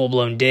wouldn't do a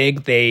full-blown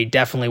dig. They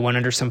definitely went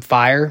under some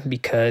fire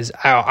because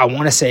I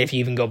want to say if you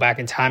even go back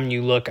in time and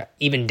you look,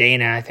 even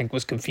Dana, I think,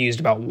 was confused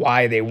about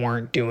why they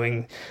weren't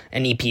doing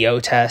an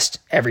EPO test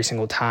every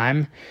single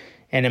time.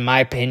 And in my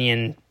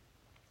opinion,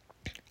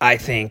 I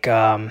think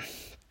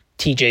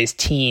TJ's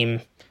team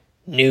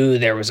knew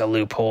there was a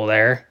loophole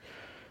there.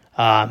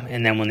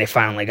 And then when they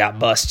finally got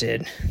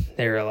busted,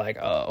 they were like,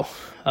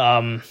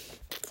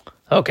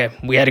 okay,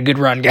 we had a good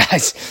run,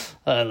 guys.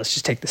 Let's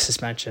just take the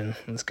suspension.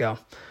 Let's go.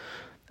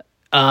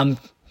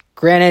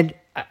 Granted,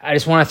 I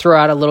just want to throw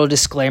out a little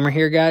disclaimer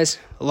here, guys.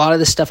 A lot of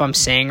the stuff I'm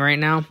saying right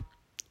now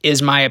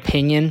is my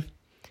opinion.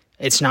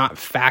 It's not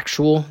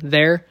factual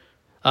there.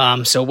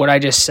 So what I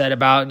just said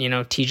about,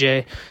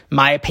 TJ,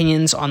 my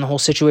opinions on the whole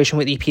situation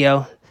with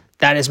EPO,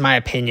 that is my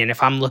opinion.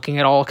 If I'm looking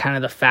at all kind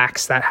of the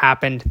facts that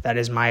happened, that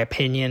is my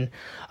opinion.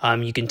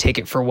 You can take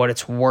it for what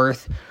it's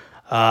worth.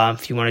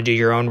 If you want to do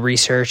your own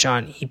research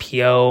on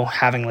EPO,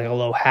 having like a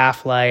low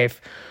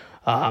half-life,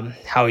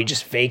 how he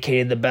just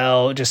vacated the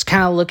belt, just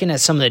kind of looking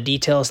at some of the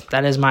details,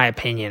 that is my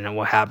opinion on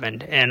what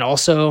happened. And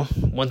also,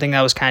 one thing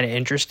that was kind of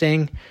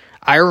interesting,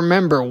 I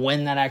remember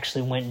when that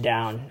actually went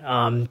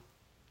down,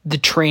 the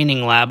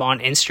training lab on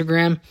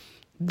Instagram,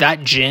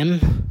 that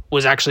gym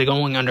was actually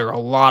going under a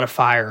lot of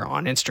fire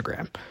on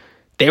Instagram.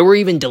 They were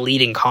even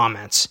deleting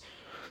comments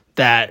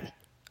that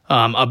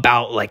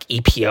about like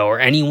EPO or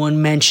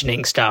anyone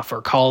mentioning stuff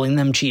or calling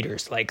them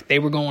cheaters. Like they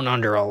were going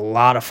under a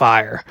lot of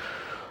fire.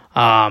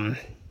 And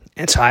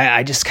so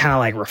I just kind of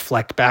like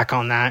reflect back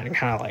on that and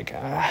kind of like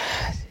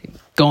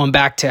going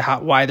back to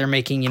why they're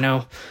making,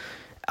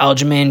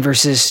 Aljamain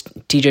versus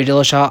TJ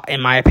Dillashaw.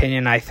 In my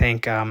opinion, I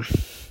think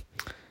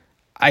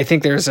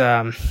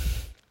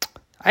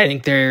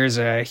there's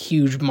a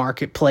huge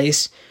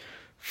marketplace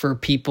for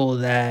people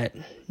that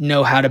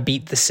know how to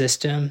beat the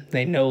system.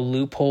 They know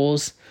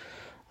loopholes.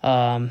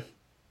 I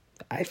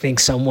think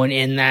someone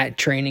in that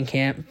training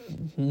camp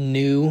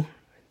knew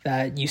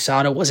that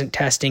USADA wasn't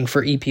testing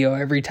for EPO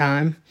every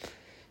time.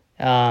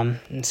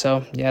 And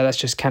so, yeah, that's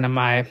just kind of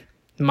my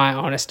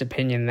honest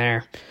opinion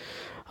there.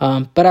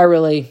 But I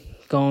really,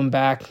 going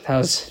back, that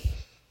was,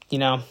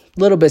 a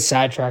little bit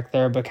sidetracked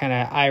there, but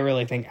I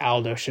really think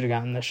Aldo should have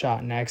gotten the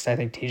shot next. I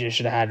think TJ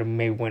should have had to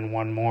maybe win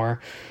one more,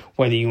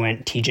 whether you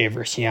went TJ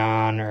versus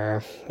Jan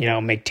or,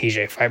 make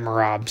TJ fight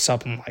Merab,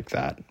 something like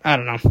that. I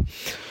don't know.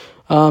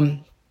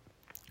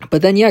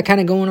 But then, yeah,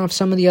 kind of going off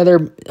some of the other,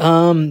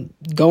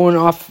 going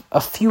off a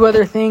few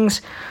other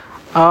things.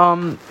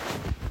 Got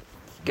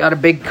a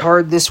big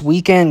card this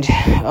weekend.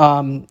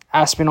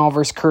 Aspinall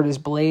versus Curtis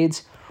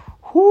Blaydes.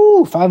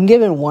 Whoo, if I'm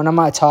giving one of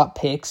my top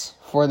picks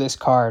for this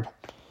card,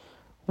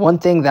 one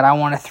thing that I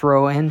want to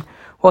throw in.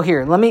 Well,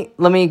 here, let me.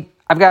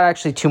 I've got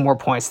actually two more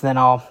points, then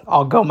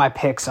I'll go my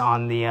picks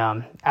on the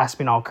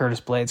Aspinall Curtis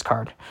Blaydes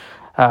card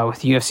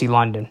with UFC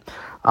London.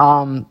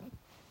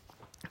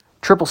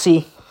 Triple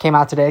C came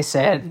out today,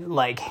 said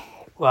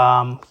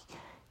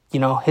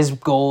his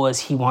goal is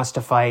he wants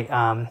to fight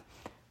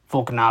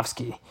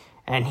Volkanovski,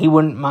 and he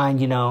wouldn't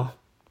mind,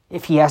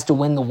 if he has to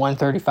win the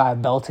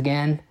 135 belt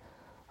again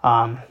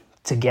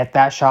to get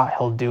that shot,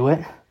 he'll do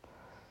it.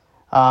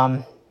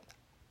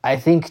 I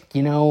think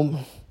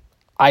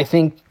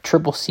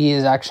Triple C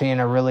is actually in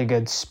a really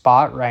good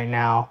spot right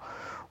now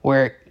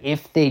where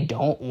if they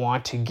don't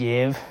want to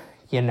give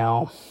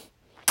him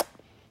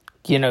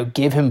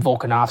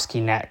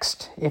Volkanovski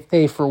next, if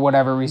they, for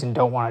whatever reason,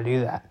 don't want to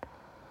do that.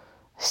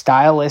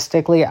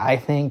 Stylistically, I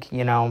think,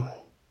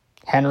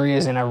 Henry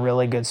is in a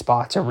really good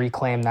spot to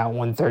reclaim that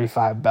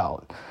 135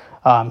 belt.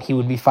 He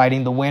would be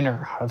fighting the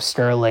winner of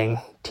Sterling,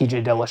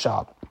 TJ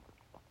Dillashaw.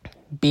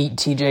 Beat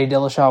TJ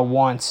Dillashaw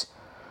once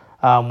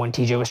when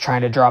TJ was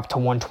trying to drop to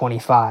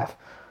 125.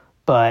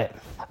 But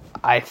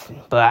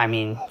I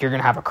mean, you're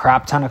going to have a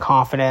crap ton of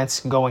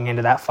confidence going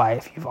into that fight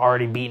if you've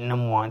already beaten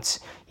him once,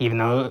 even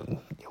though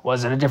it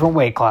was at a different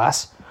weight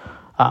class.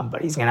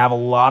 But he's going to have a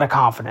lot of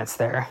confidence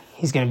there.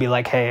 He's going to be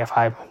like, hey, if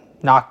I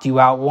knocked you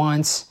out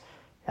once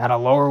at a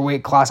lower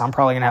weight class, I'm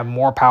probably going to have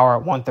more power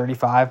at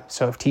 135.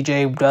 So if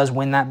TJ does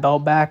win that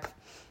belt back,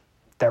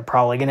 they're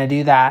probably going to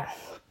do that.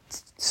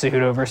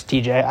 Cejudo versus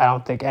TJ. I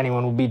don't think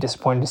anyone will be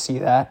disappointed to see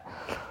that.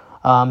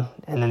 And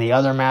then the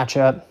other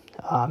matchup,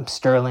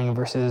 Sterling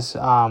versus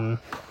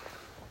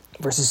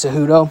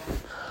Cejudo.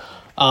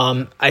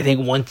 I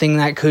think one thing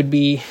that could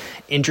be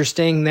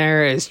interesting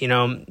there is,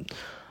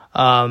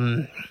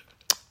 Aljamain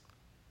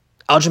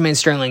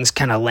Sterling's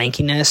kind of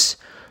lankiness.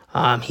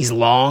 He's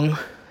long.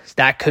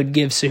 That could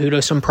give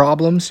Cejudo some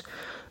problems.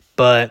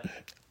 But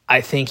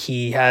I think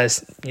he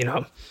has,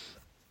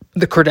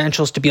 the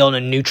credentials to be able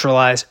to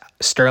neutralize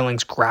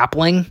Sterling's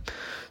grappling.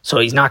 So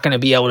he's not going to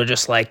be able to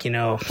just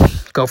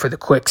go for the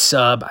quick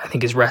sub. I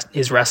think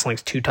his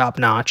wrestling's too top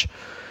notch,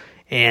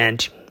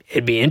 and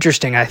it'd be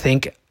interesting. I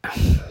think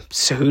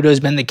Cejudo's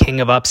been the king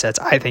of upsets.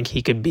 I think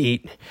he could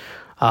beat.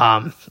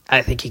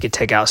 I think he could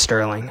take out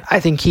Sterling.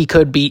 I think he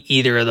could beat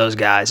either of those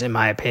guys, in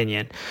my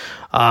opinion.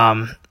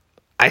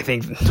 I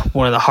think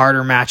one of the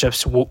harder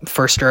matchups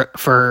for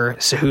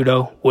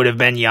Cejudo would have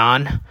been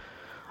Jan.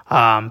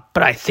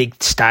 But I think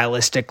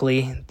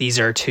stylistically, these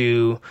are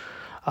two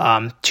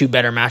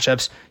better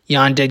matchups.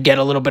 Jan did get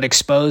a little bit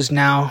exposed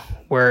now,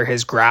 where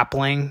his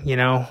grappling,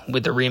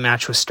 with the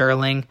rematch with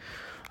Sterling,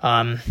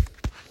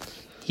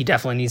 he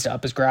definitely needs to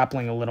up his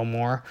grappling a little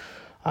more.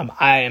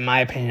 In my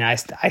opinion,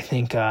 I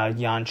think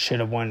Jan should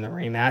have won the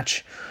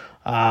rematch.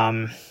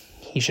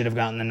 He should have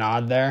gotten the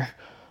nod there.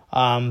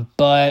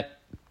 But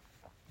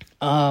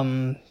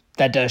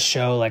that does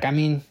show,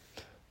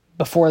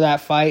 before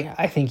that fight,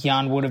 I think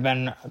Jan would have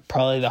been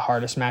probably the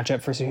hardest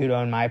matchup for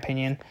Cejudo, in my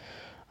opinion.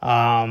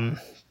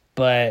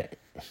 But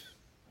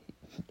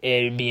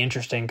it'd be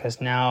interesting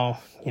because now,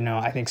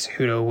 I think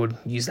Cejudo would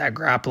use that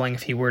grappling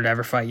if he were to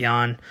ever fight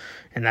Jan,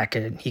 and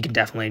he could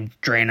definitely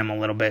drain him a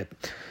little bit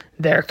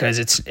there, because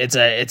it's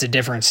a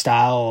different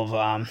style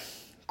of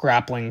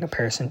grappling in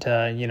comparison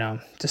to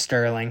to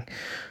Sterling.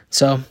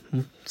 So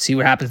see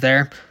what happens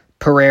there.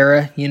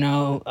 Pereira,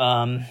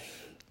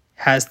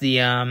 has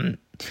the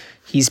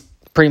he's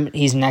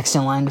next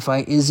in line to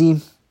fight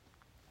Izzy.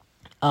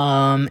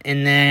 And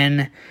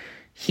then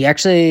he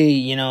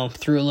actually,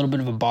 threw a little bit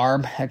of a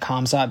barb at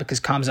Khamzat, because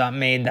Khamzat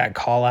made that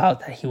call out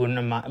that he wouldn't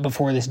have,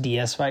 before this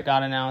Diaz fight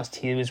got announced,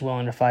 he was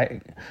willing to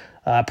fight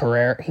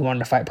Pereira. He wanted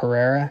to fight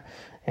Pereira,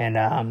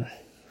 and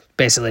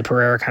basically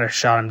Pereira kind of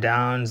shot him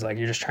down. He's like,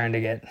 you're just trying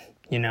to get,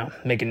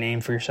 make a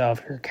name for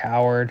yourself. You're a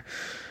coward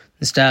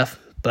and stuff.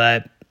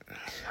 But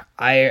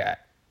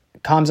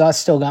Khamzat's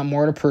still got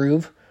more to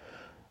prove,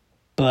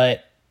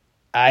 but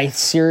I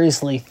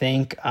seriously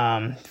think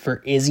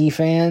for Izzy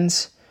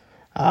fans,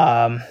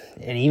 and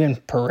even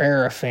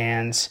Pereira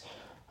fans,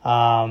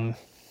 Khamzat's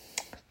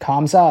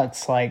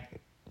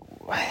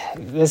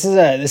this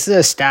is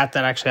a stat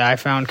that actually I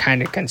found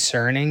kind of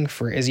concerning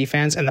for Izzy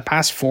fans. In the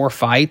past 4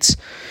 fights,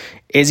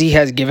 Izzy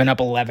has given up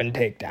 11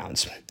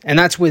 takedowns, and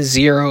that's with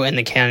 0 in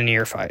the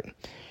Cannonier fight.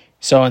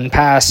 So in the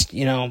past,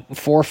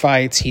 4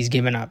 fights, he's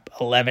given up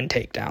 11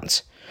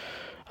 takedowns.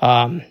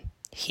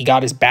 He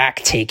got his back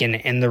taken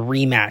in the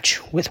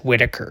rematch with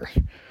Whitaker.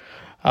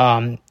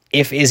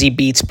 If Izzy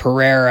beats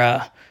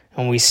Pereira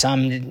and we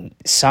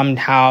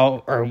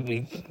somehow, or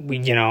we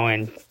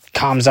and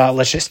Khamzat,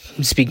 let's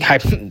just speak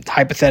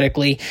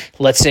hypothetically,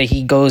 let's say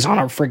he goes on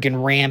a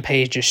freaking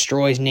rampage,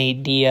 destroys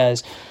Nate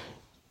Diaz.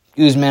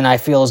 Usman, I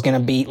feel, is going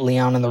to beat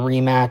Leon in the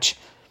rematch.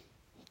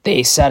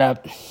 They set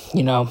up,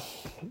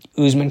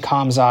 Usman,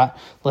 Khamzat.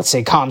 Let's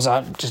say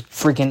Khamzat just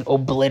freaking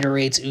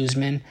obliterates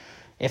Usman.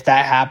 If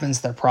that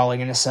happens, they're probably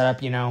going to set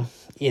up,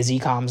 Izzy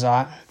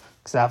Khamzat,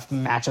 because that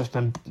matchup's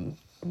the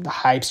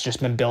hype's just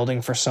been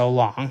building for so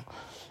long,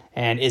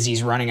 and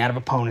Izzy's running out of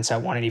opponents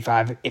at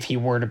 185 if he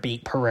were to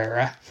beat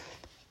Pereira.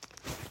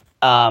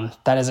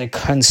 That is a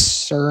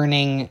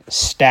concerning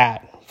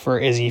stat for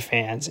Izzy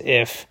fans.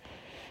 If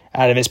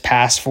out of his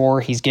past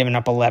 4, he's given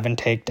up 11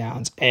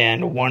 takedowns,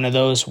 and one of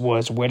those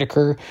was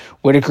Whitaker.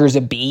 Whitaker's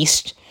a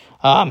beast.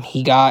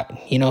 He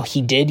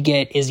did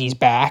get Izzy's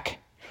back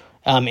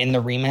in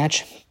the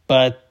rematch,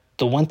 but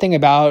the one thing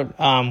about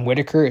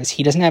Whitaker is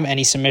he doesn't have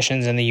any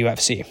submissions in the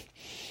UFC.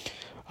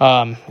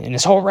 In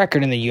his whole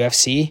record in the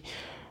UFC.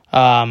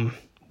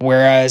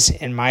 Whereas,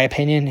 in my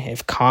opinion,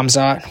 if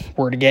Khamzat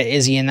were to get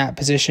Izzy in that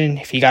position,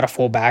 if he got a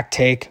full back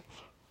take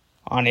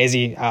on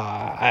Izzy,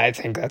 I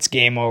think that's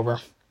game over.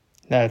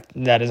 That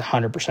is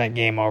 100%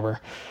 game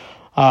over.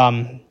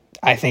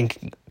 I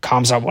think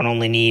Khamzat would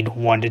only need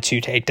 1 to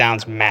 2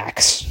 takedowns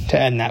max to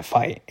end that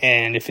fight.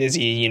 And if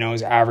Izzy,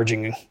 is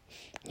averaging,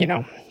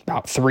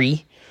 about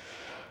 3,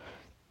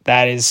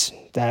 that's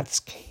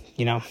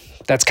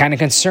kind of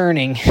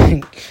concerning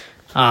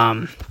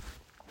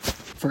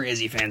for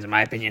Izzy fans, in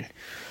my opinion.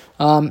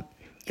 And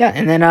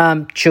then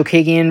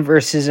Chookagian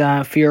versus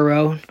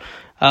Fierro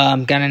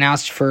got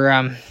announced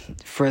for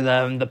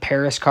the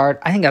Paris card.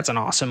 I think that's an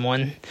awesome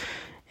one.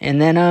 And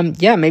then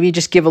maybe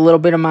just give a little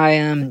bit of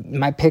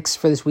my picks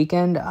for this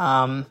weekend.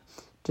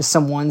 Just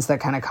some ones that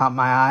kind of caught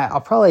my eye.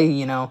 I'll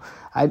probably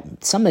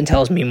something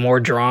tells me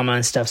more drama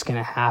and stuff's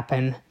gonna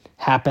happen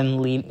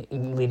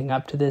leading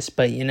up to this,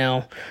 but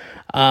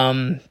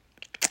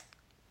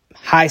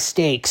high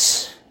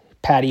stakes,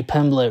 Paddy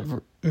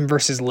Pimblett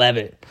versus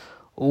Levitt.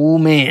 Oh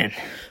man,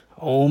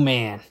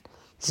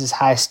 this is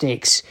high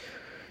stakes.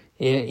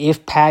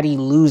 If Paddy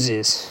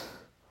loses,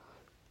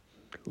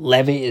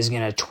 Levitt is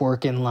gonna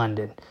twerk in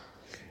London,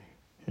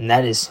 and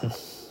that is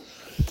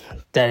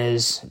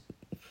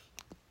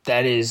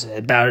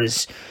about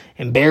as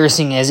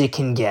embarrassing as it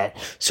can get.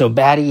 So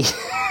Paddy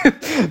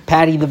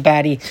the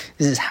Batty,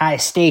 this is high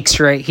stakes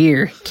right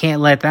here.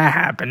 Can't let that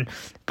happen.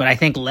 But I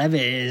think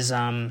Levitt is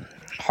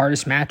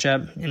hardest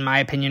matchup, in my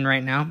opinion,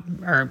 right now,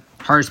 or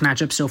hardest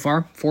matchup so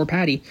far for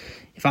Paddy.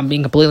 If I'm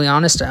being completely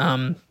honest,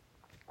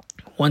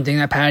 one thing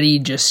that Paddy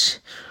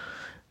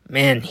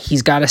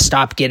he's got to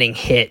stop getting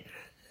hit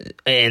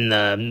in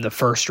the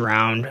first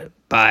round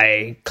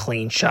by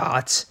clean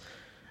shots.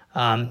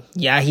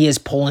 He is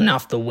pulling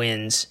off the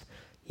wins,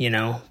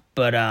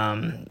 but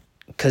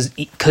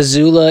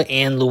Kazula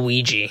and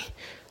Luigi,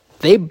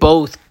 they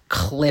both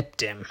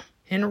clipped him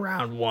in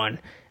round 1.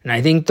 And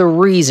I think the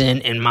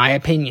reason, in my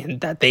opinion,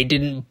 that they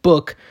didn't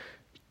book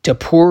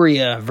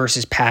Topuria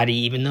versus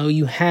Paddy, even though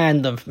you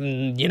had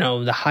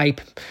the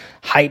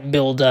hype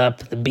build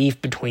up, the beef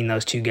between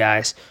those two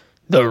guys,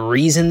 the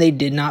reason they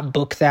did not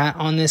book that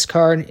on this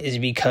card is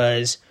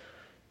because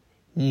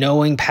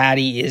knowing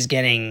Paddy is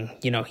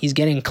he's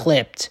getting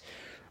clipped.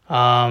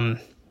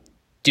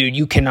 Dude,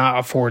 you cannot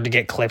afford to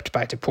get clipped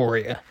by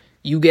Topuria.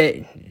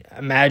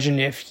 Imagine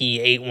if he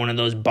ate one of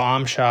those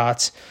bomb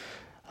shots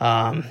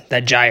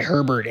that Jai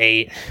Herbert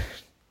ate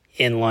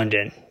in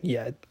London.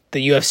 Yeah,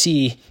 the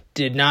UFC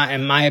did not,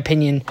 in my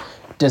opinion,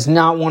 does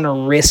not want to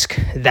risk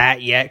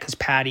that yet because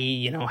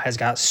Paddy, has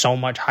got so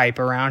much hype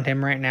around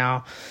him right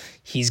now.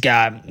 He's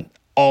got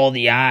all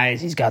the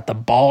eyes. He's got the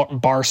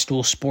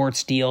Barstool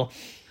Sports deal.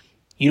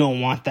 You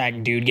don't want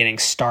that dude getting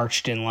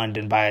starched in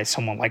London by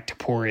someone like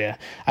Topuria.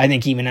 I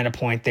think even at a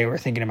point they were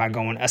thinking about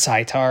going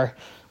Asaitar,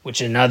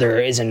 which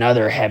is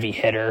another heavy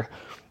hitter.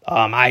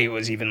 I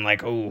was even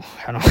like, I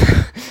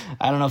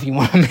don't know if you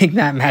want to make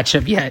that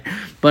matchup yet,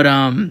 but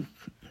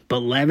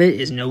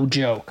Levitt is no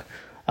joke.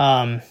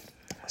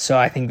 So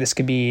I think this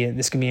could be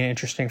an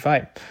interesting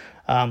fight.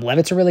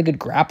 Levitt's a really good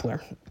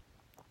grappler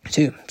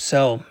too,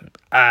 so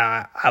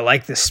I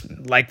like this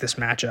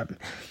matchup.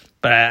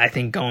 But I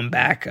think going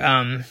back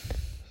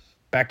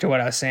to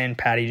what I was saying,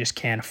 Paddy just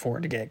can't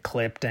afford to get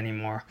clipped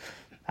anymore.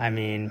 I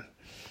mean,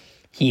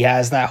 he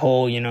has that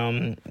whole,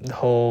 the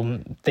whole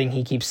thing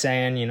he keeps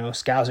saying,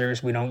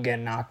 Scousers, we don't get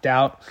knocked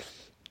out.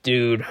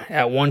 Dude,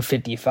 at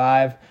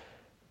 155,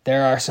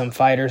 there are some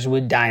fighters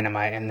with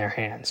dynamite in their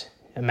hands.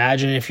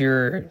 Imagine if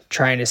you're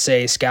trying to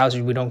say,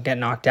 Scousers, we don't get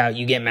knocked out.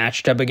 You get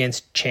matched up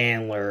against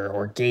Chandler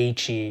or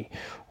Gaethje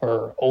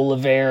or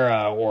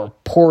Oliveira or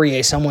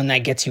Poirier, someone that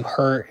gets you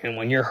hurt. And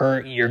when you're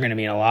hurt, you're going to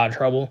be in a lot of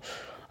trouble.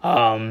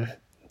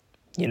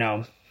 He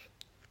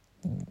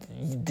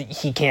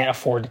can't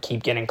afford to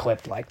keep getting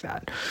clipped like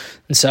that.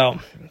 And so,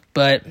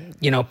 but,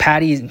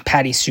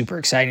 Paddy's super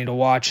exciting to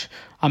watch.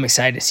 I'm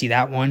excited to see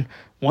that one.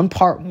 One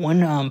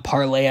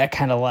parlay I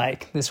kind of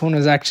like. This one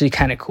was actually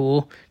kind of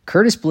cool.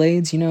 Curtis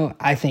Blaydes,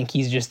 I think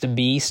he's just a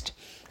beast.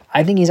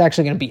 I think he's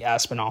actually going to beat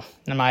Aspinall,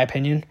 in my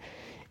opinion.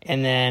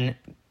 And then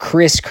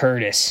Chris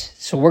Curtis.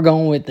 So we're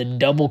going with the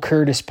double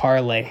Curtis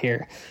parlay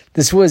here.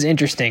 This was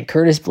interesting.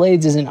 Curtis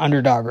Blaydes is an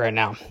underdog right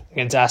now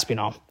against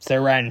Aspinall. So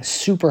they're riding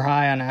super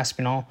high on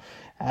Aspinall.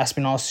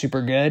 Aspinall's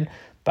super good.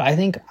 But I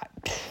think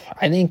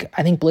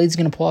Blaydes is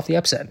going to pull off the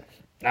upset.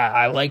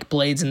 I like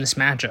Blaydes in this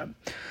matchup.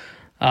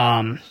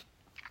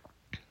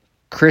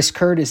 Chris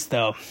Curtis,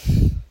 though,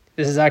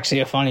 this is actually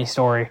a funny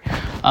story.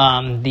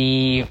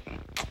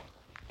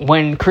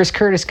 When Chris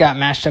Curtis got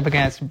matched up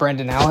against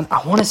Brendan Allen,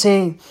 I want to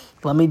say,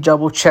 let me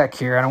double check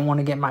here. I don't want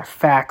to get my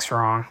facts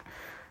wrong.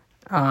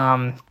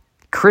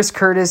 Chris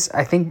Curtis,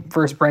 I think,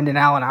 versus Brendan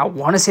Allen, I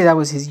want to say that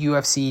was his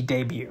UFC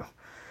debut.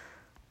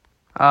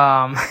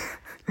 And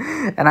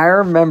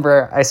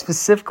I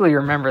specifically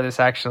remember this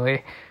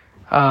actually.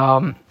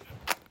 No.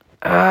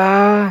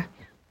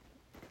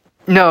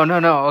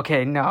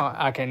 Okay,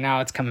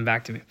 now it's coming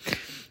back to me.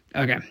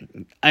 Okay.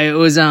 It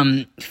was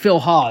Phil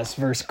Hawes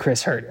versus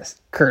Chris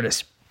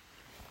Curtis.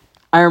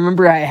 I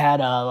remember I had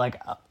a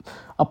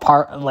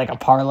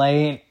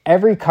parlay.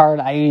 Every card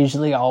I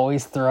usually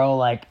always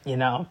throw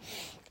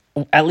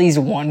at least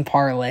one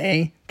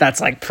parlay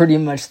that's pretty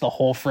much the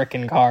whole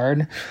freaking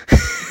card.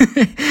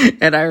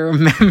 And I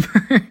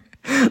remember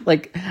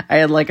I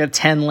had a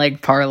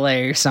 10-leg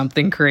parlay or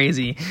something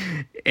crazy.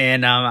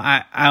 And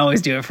I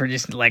always do it for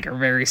just a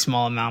very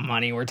small amount of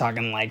money. We're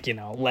talking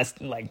less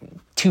 $2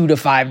 to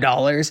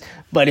 $5.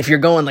 But if you're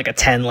going a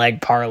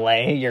 10-leg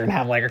parlay, you're gonna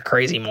have a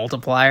crazy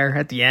multiplier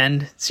at the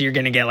end. So you're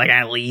gonna get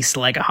at least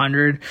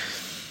 100.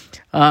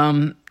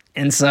 And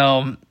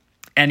so,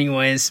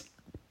 anyways,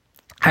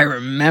 I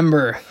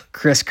remember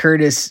Chris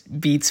Curtis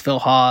beats Phil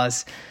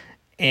Hawes,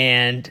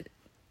 and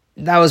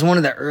that was one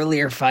of the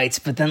earlier fights.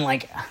 But then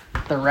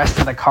the rest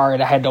of the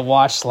card, I had to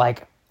watch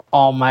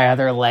all my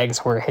other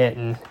legs were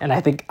hitting, and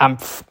I think I'm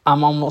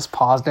almost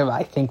positive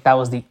I think that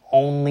was the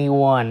only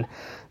one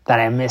that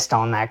I missed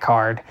on that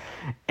card.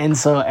 And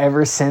so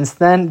ever since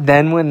then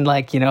when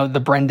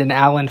the Brendan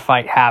Allen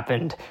fight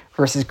happened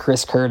versus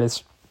Chris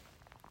Curtis,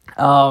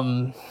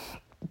 what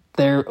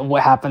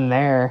happened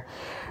there?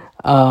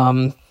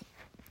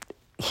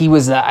 He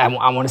was I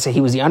want to say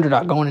he was the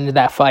underdog going into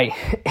that fight,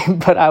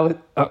 but I was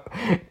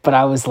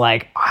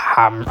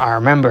I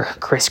remember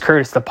Chris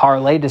Curtis, the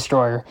parlay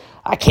destroyer.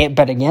 I can't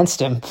bet against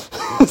him.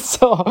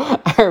 So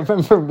I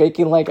remember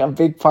making a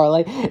big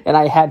parlay, and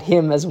I had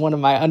him as one of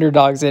my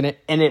underdogs in it,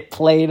 and it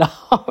played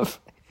off.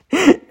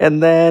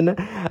 And then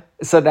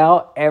So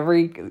now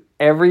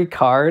every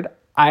card,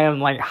 I am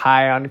like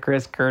high on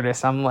Chris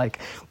Curtis. I'm like,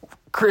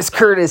 Chris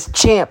Curtis,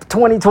 champ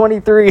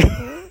 2023.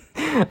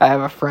 I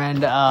have a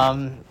friend,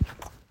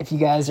 if you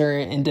guys are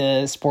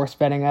into sports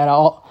betting at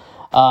all,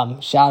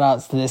 shout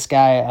outs to this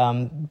guy,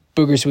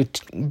 Boogers with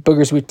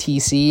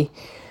TC,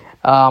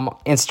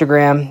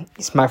 Instagram.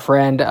 He's my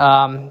friend.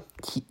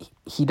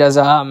 He does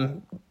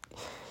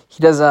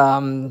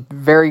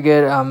very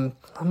good.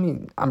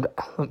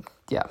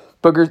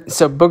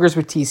 Boogers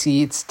with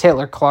TC. It's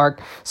Taylor Clark.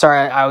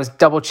 Sorry, I was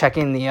double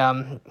checking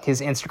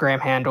his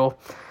Instagram handle.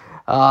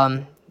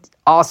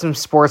 Awesome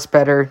sports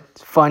bettor,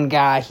 fun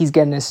guy. He's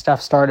getting his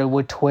stuff started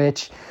with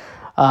Twitch.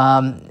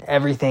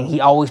 Everything.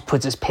 He always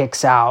puts his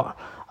picks out.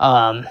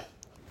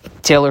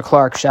 Taylor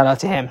Clark, shout out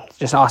to him.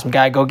 Just an awesome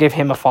guy. Go give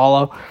him a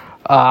follow.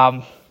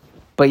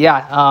 But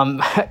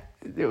yeah,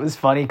 it was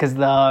funny because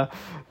the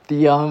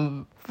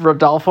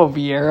Rodolfo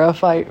Vieira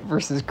fight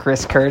versus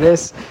Chris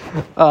Curtis,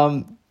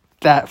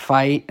 that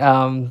fight,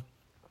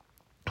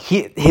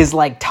 his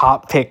like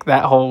top pick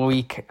that whole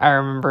week, I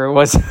remember, it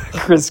was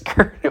Chris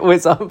Curtis. It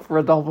was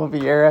Rodolfo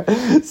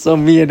Vieira. So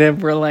me and him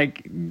were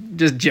like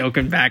just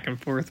joking back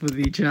and forth with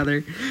each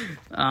other.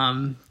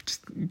 We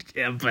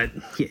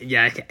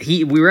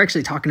were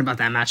actually talking about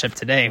that matchup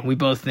today. We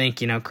both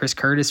think, Chris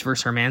Curtis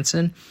versus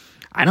Hermanson.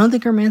 I don't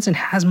think Hermanson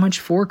has much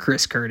for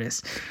Chris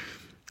Curtis.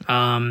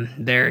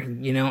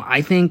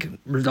 I think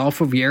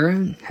Rodolfo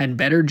Vieira had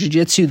better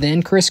jiu-jitsu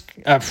than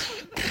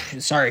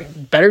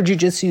better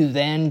jiu-jitsu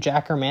than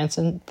Jack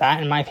Hermanson.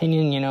 That, in my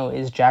opinion,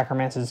 is Jack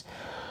Hermanson's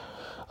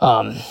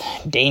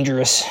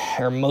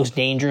most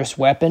dangerous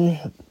weapon.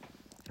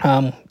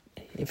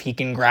 If he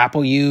can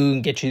grapple you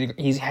and get you,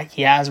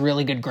 he has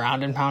really good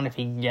ground and pound if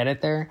he can get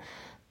it there.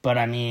 But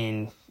I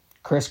mean,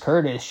 Chris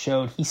Curtis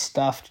showed he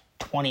stuffed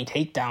 20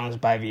 takedowns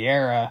by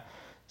Vieira.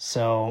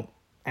 So,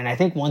 and I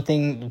think one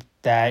thing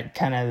that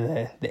kind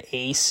of the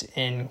ace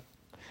in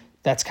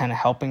that's kind of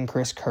helping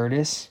Chris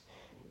Curtis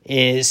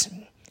is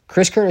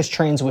Chris Curtis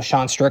trains with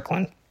Sean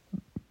Strickland.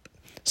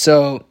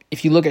 So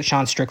if you look at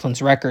Sean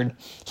Strickland's record,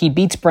 he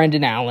beats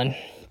Brendan Allen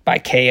by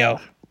KO.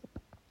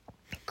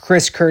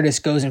 Chris Curtis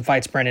goes and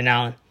fights Brendan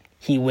Allen.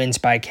 He wins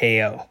by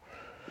KO.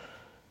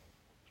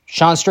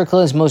 Sean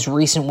Strickland's most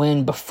recent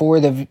win before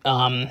the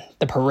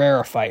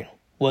Pereira fight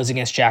was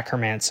against Jack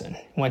Hermanson.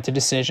 Went to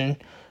decision,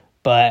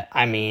 but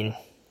I mean,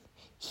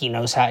 he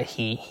knows how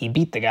he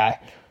beat the guy.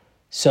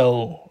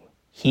 So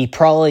he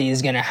probably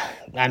is going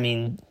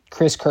to,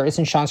 Chris Curtis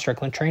and Sean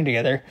Strickland train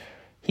together.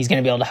 He's going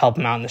to be able to help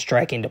him out in the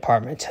striking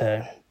department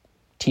to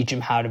teach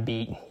him how to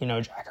beat,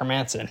 Jack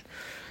Hermanson.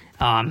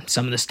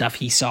 Some of the stuff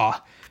he saw.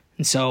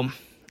 And so,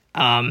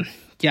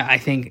 I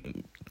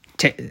think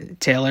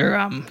Taylor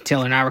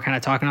and I were kind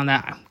of talking on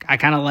that. I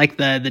kind of like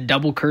the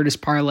double Curtis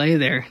parlay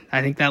there.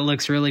 I think that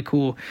looks really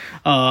cool.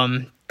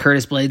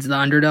 Curtis Blaydes the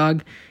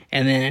underdog.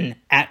 And then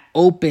at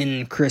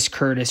open, Chris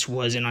Curtis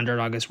was an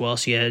underdog as well.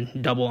 So you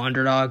had double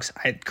underdogs.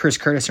 Chris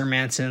Curtis or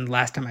Manson,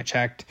 last time I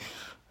checked,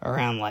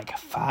 around like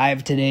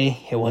 5 today.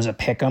 It was a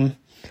pick'em.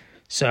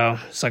 So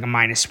it's like a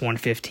minus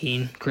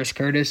 115. Chris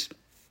Curtis.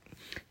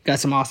 Got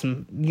some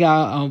awesome. You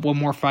got one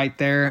more fight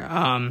there.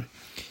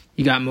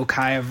 You got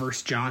Makachev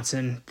versus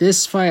Johnson.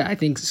 This fight, I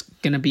think, is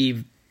going to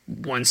be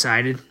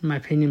one-sided, in my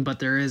opinion. But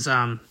there is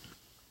some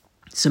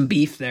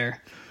beef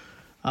there.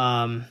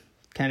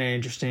 Kind of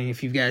interesting.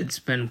 If you guys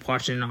been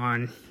watching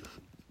on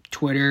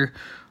Twitter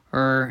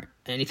or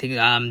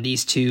anything,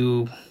 these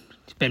two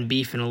have been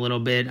beefing a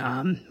little bit.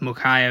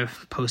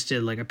 Makachev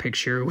posted like a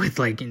picture with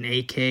like an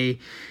AK,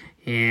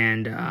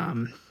 and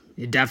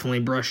it definitely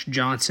brushed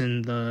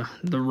Johnson the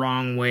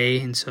wrong way,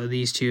 and so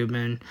these two have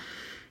been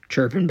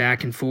chirping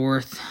back and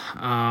forth.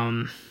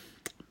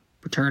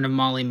 Return of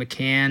Molly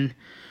McCann.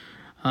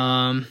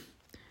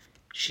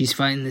 She's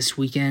fighting this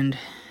weekend.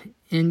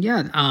 And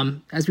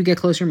as we get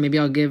closer, maybe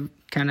I'll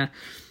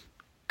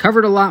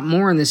covered a lot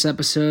more in this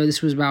episode.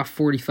 This was about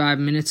 45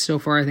 minutes so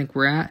far, I think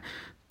we're at.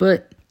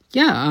 But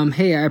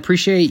hey, I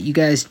appreciate you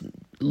guys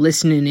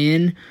listening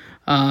in.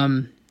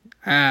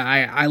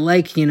 I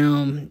like,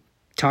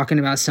 talking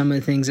about some of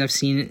the things I've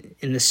seen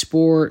in the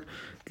sport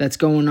that's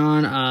going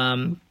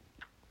on.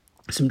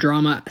 Some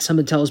drama.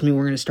 Something tells me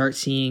we're going to start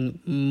seeing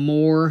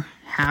more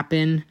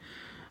happen.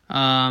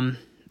 I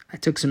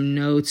took some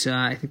notes.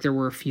 I think there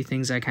were a few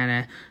things I kind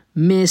of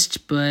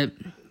missed, but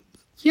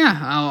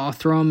I'll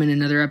throw them in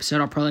another episode.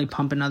 I'll probably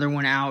pump another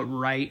one out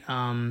right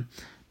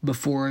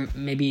before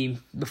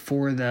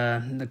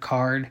the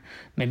card,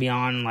 maybe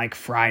on like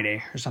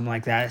Friday or something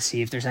like that.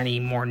 See if there's any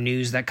more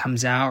news that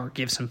comes out or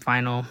give some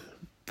final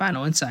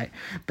insight.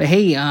 But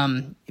hey,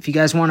 if you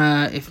guys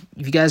wanna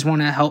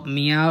help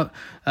me out,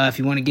 if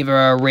you want to give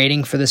a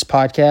rating for this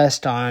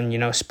podcast on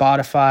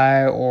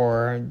Spotify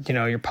or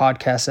your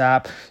podcast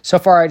app. So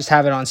far, I just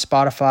have it on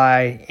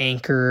Spotify,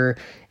 Anchor,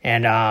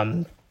 and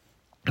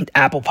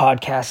Apple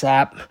Podcast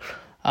app.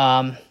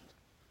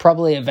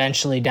 Probably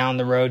eventually down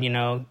the road,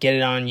 get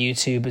it on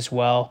YouTube as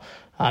well,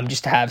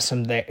 just to have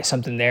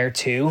something there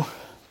too.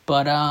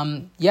 But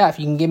yeah, if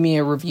you can give me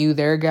a review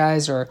there,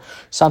 guys, or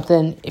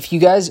something. If you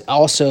guys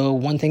also,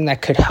 one thing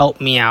that could help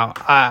me out,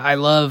 I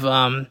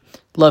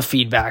love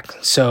feedback.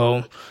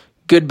 So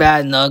good,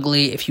 bad, and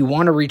ugly. If you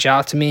want to reach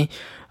out to me,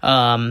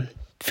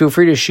 feel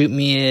free to shoot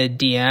me a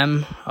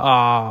DM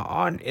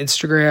on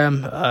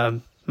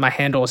Instagram. My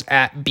handle is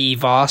at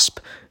bvosp,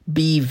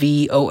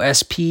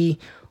 BVOSP,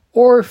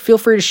 or feel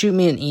free to shoot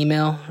me an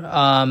email.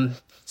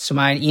 So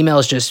my email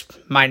is just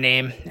my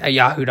name at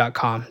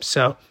yahoo.com.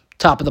 So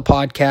top of the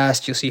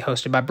podcast, you'll see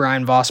hosted by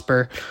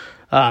bryanvosper,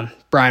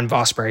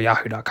 bryanvosper at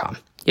yahoo.com.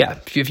 Yeah,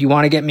 if you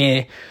want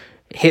to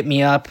hit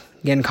me up,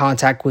 get in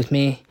contact with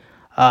me.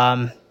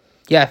 Yeah,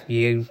 if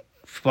you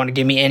want to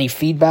give me any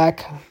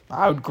feedback,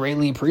 I would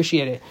greatly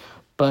appreciate it.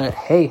 But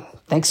hey,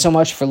 thanks so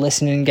much for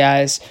listening,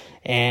 guys.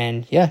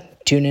 And yeah,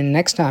 tune in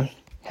next time.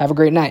 Have a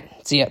great night.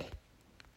 See ya.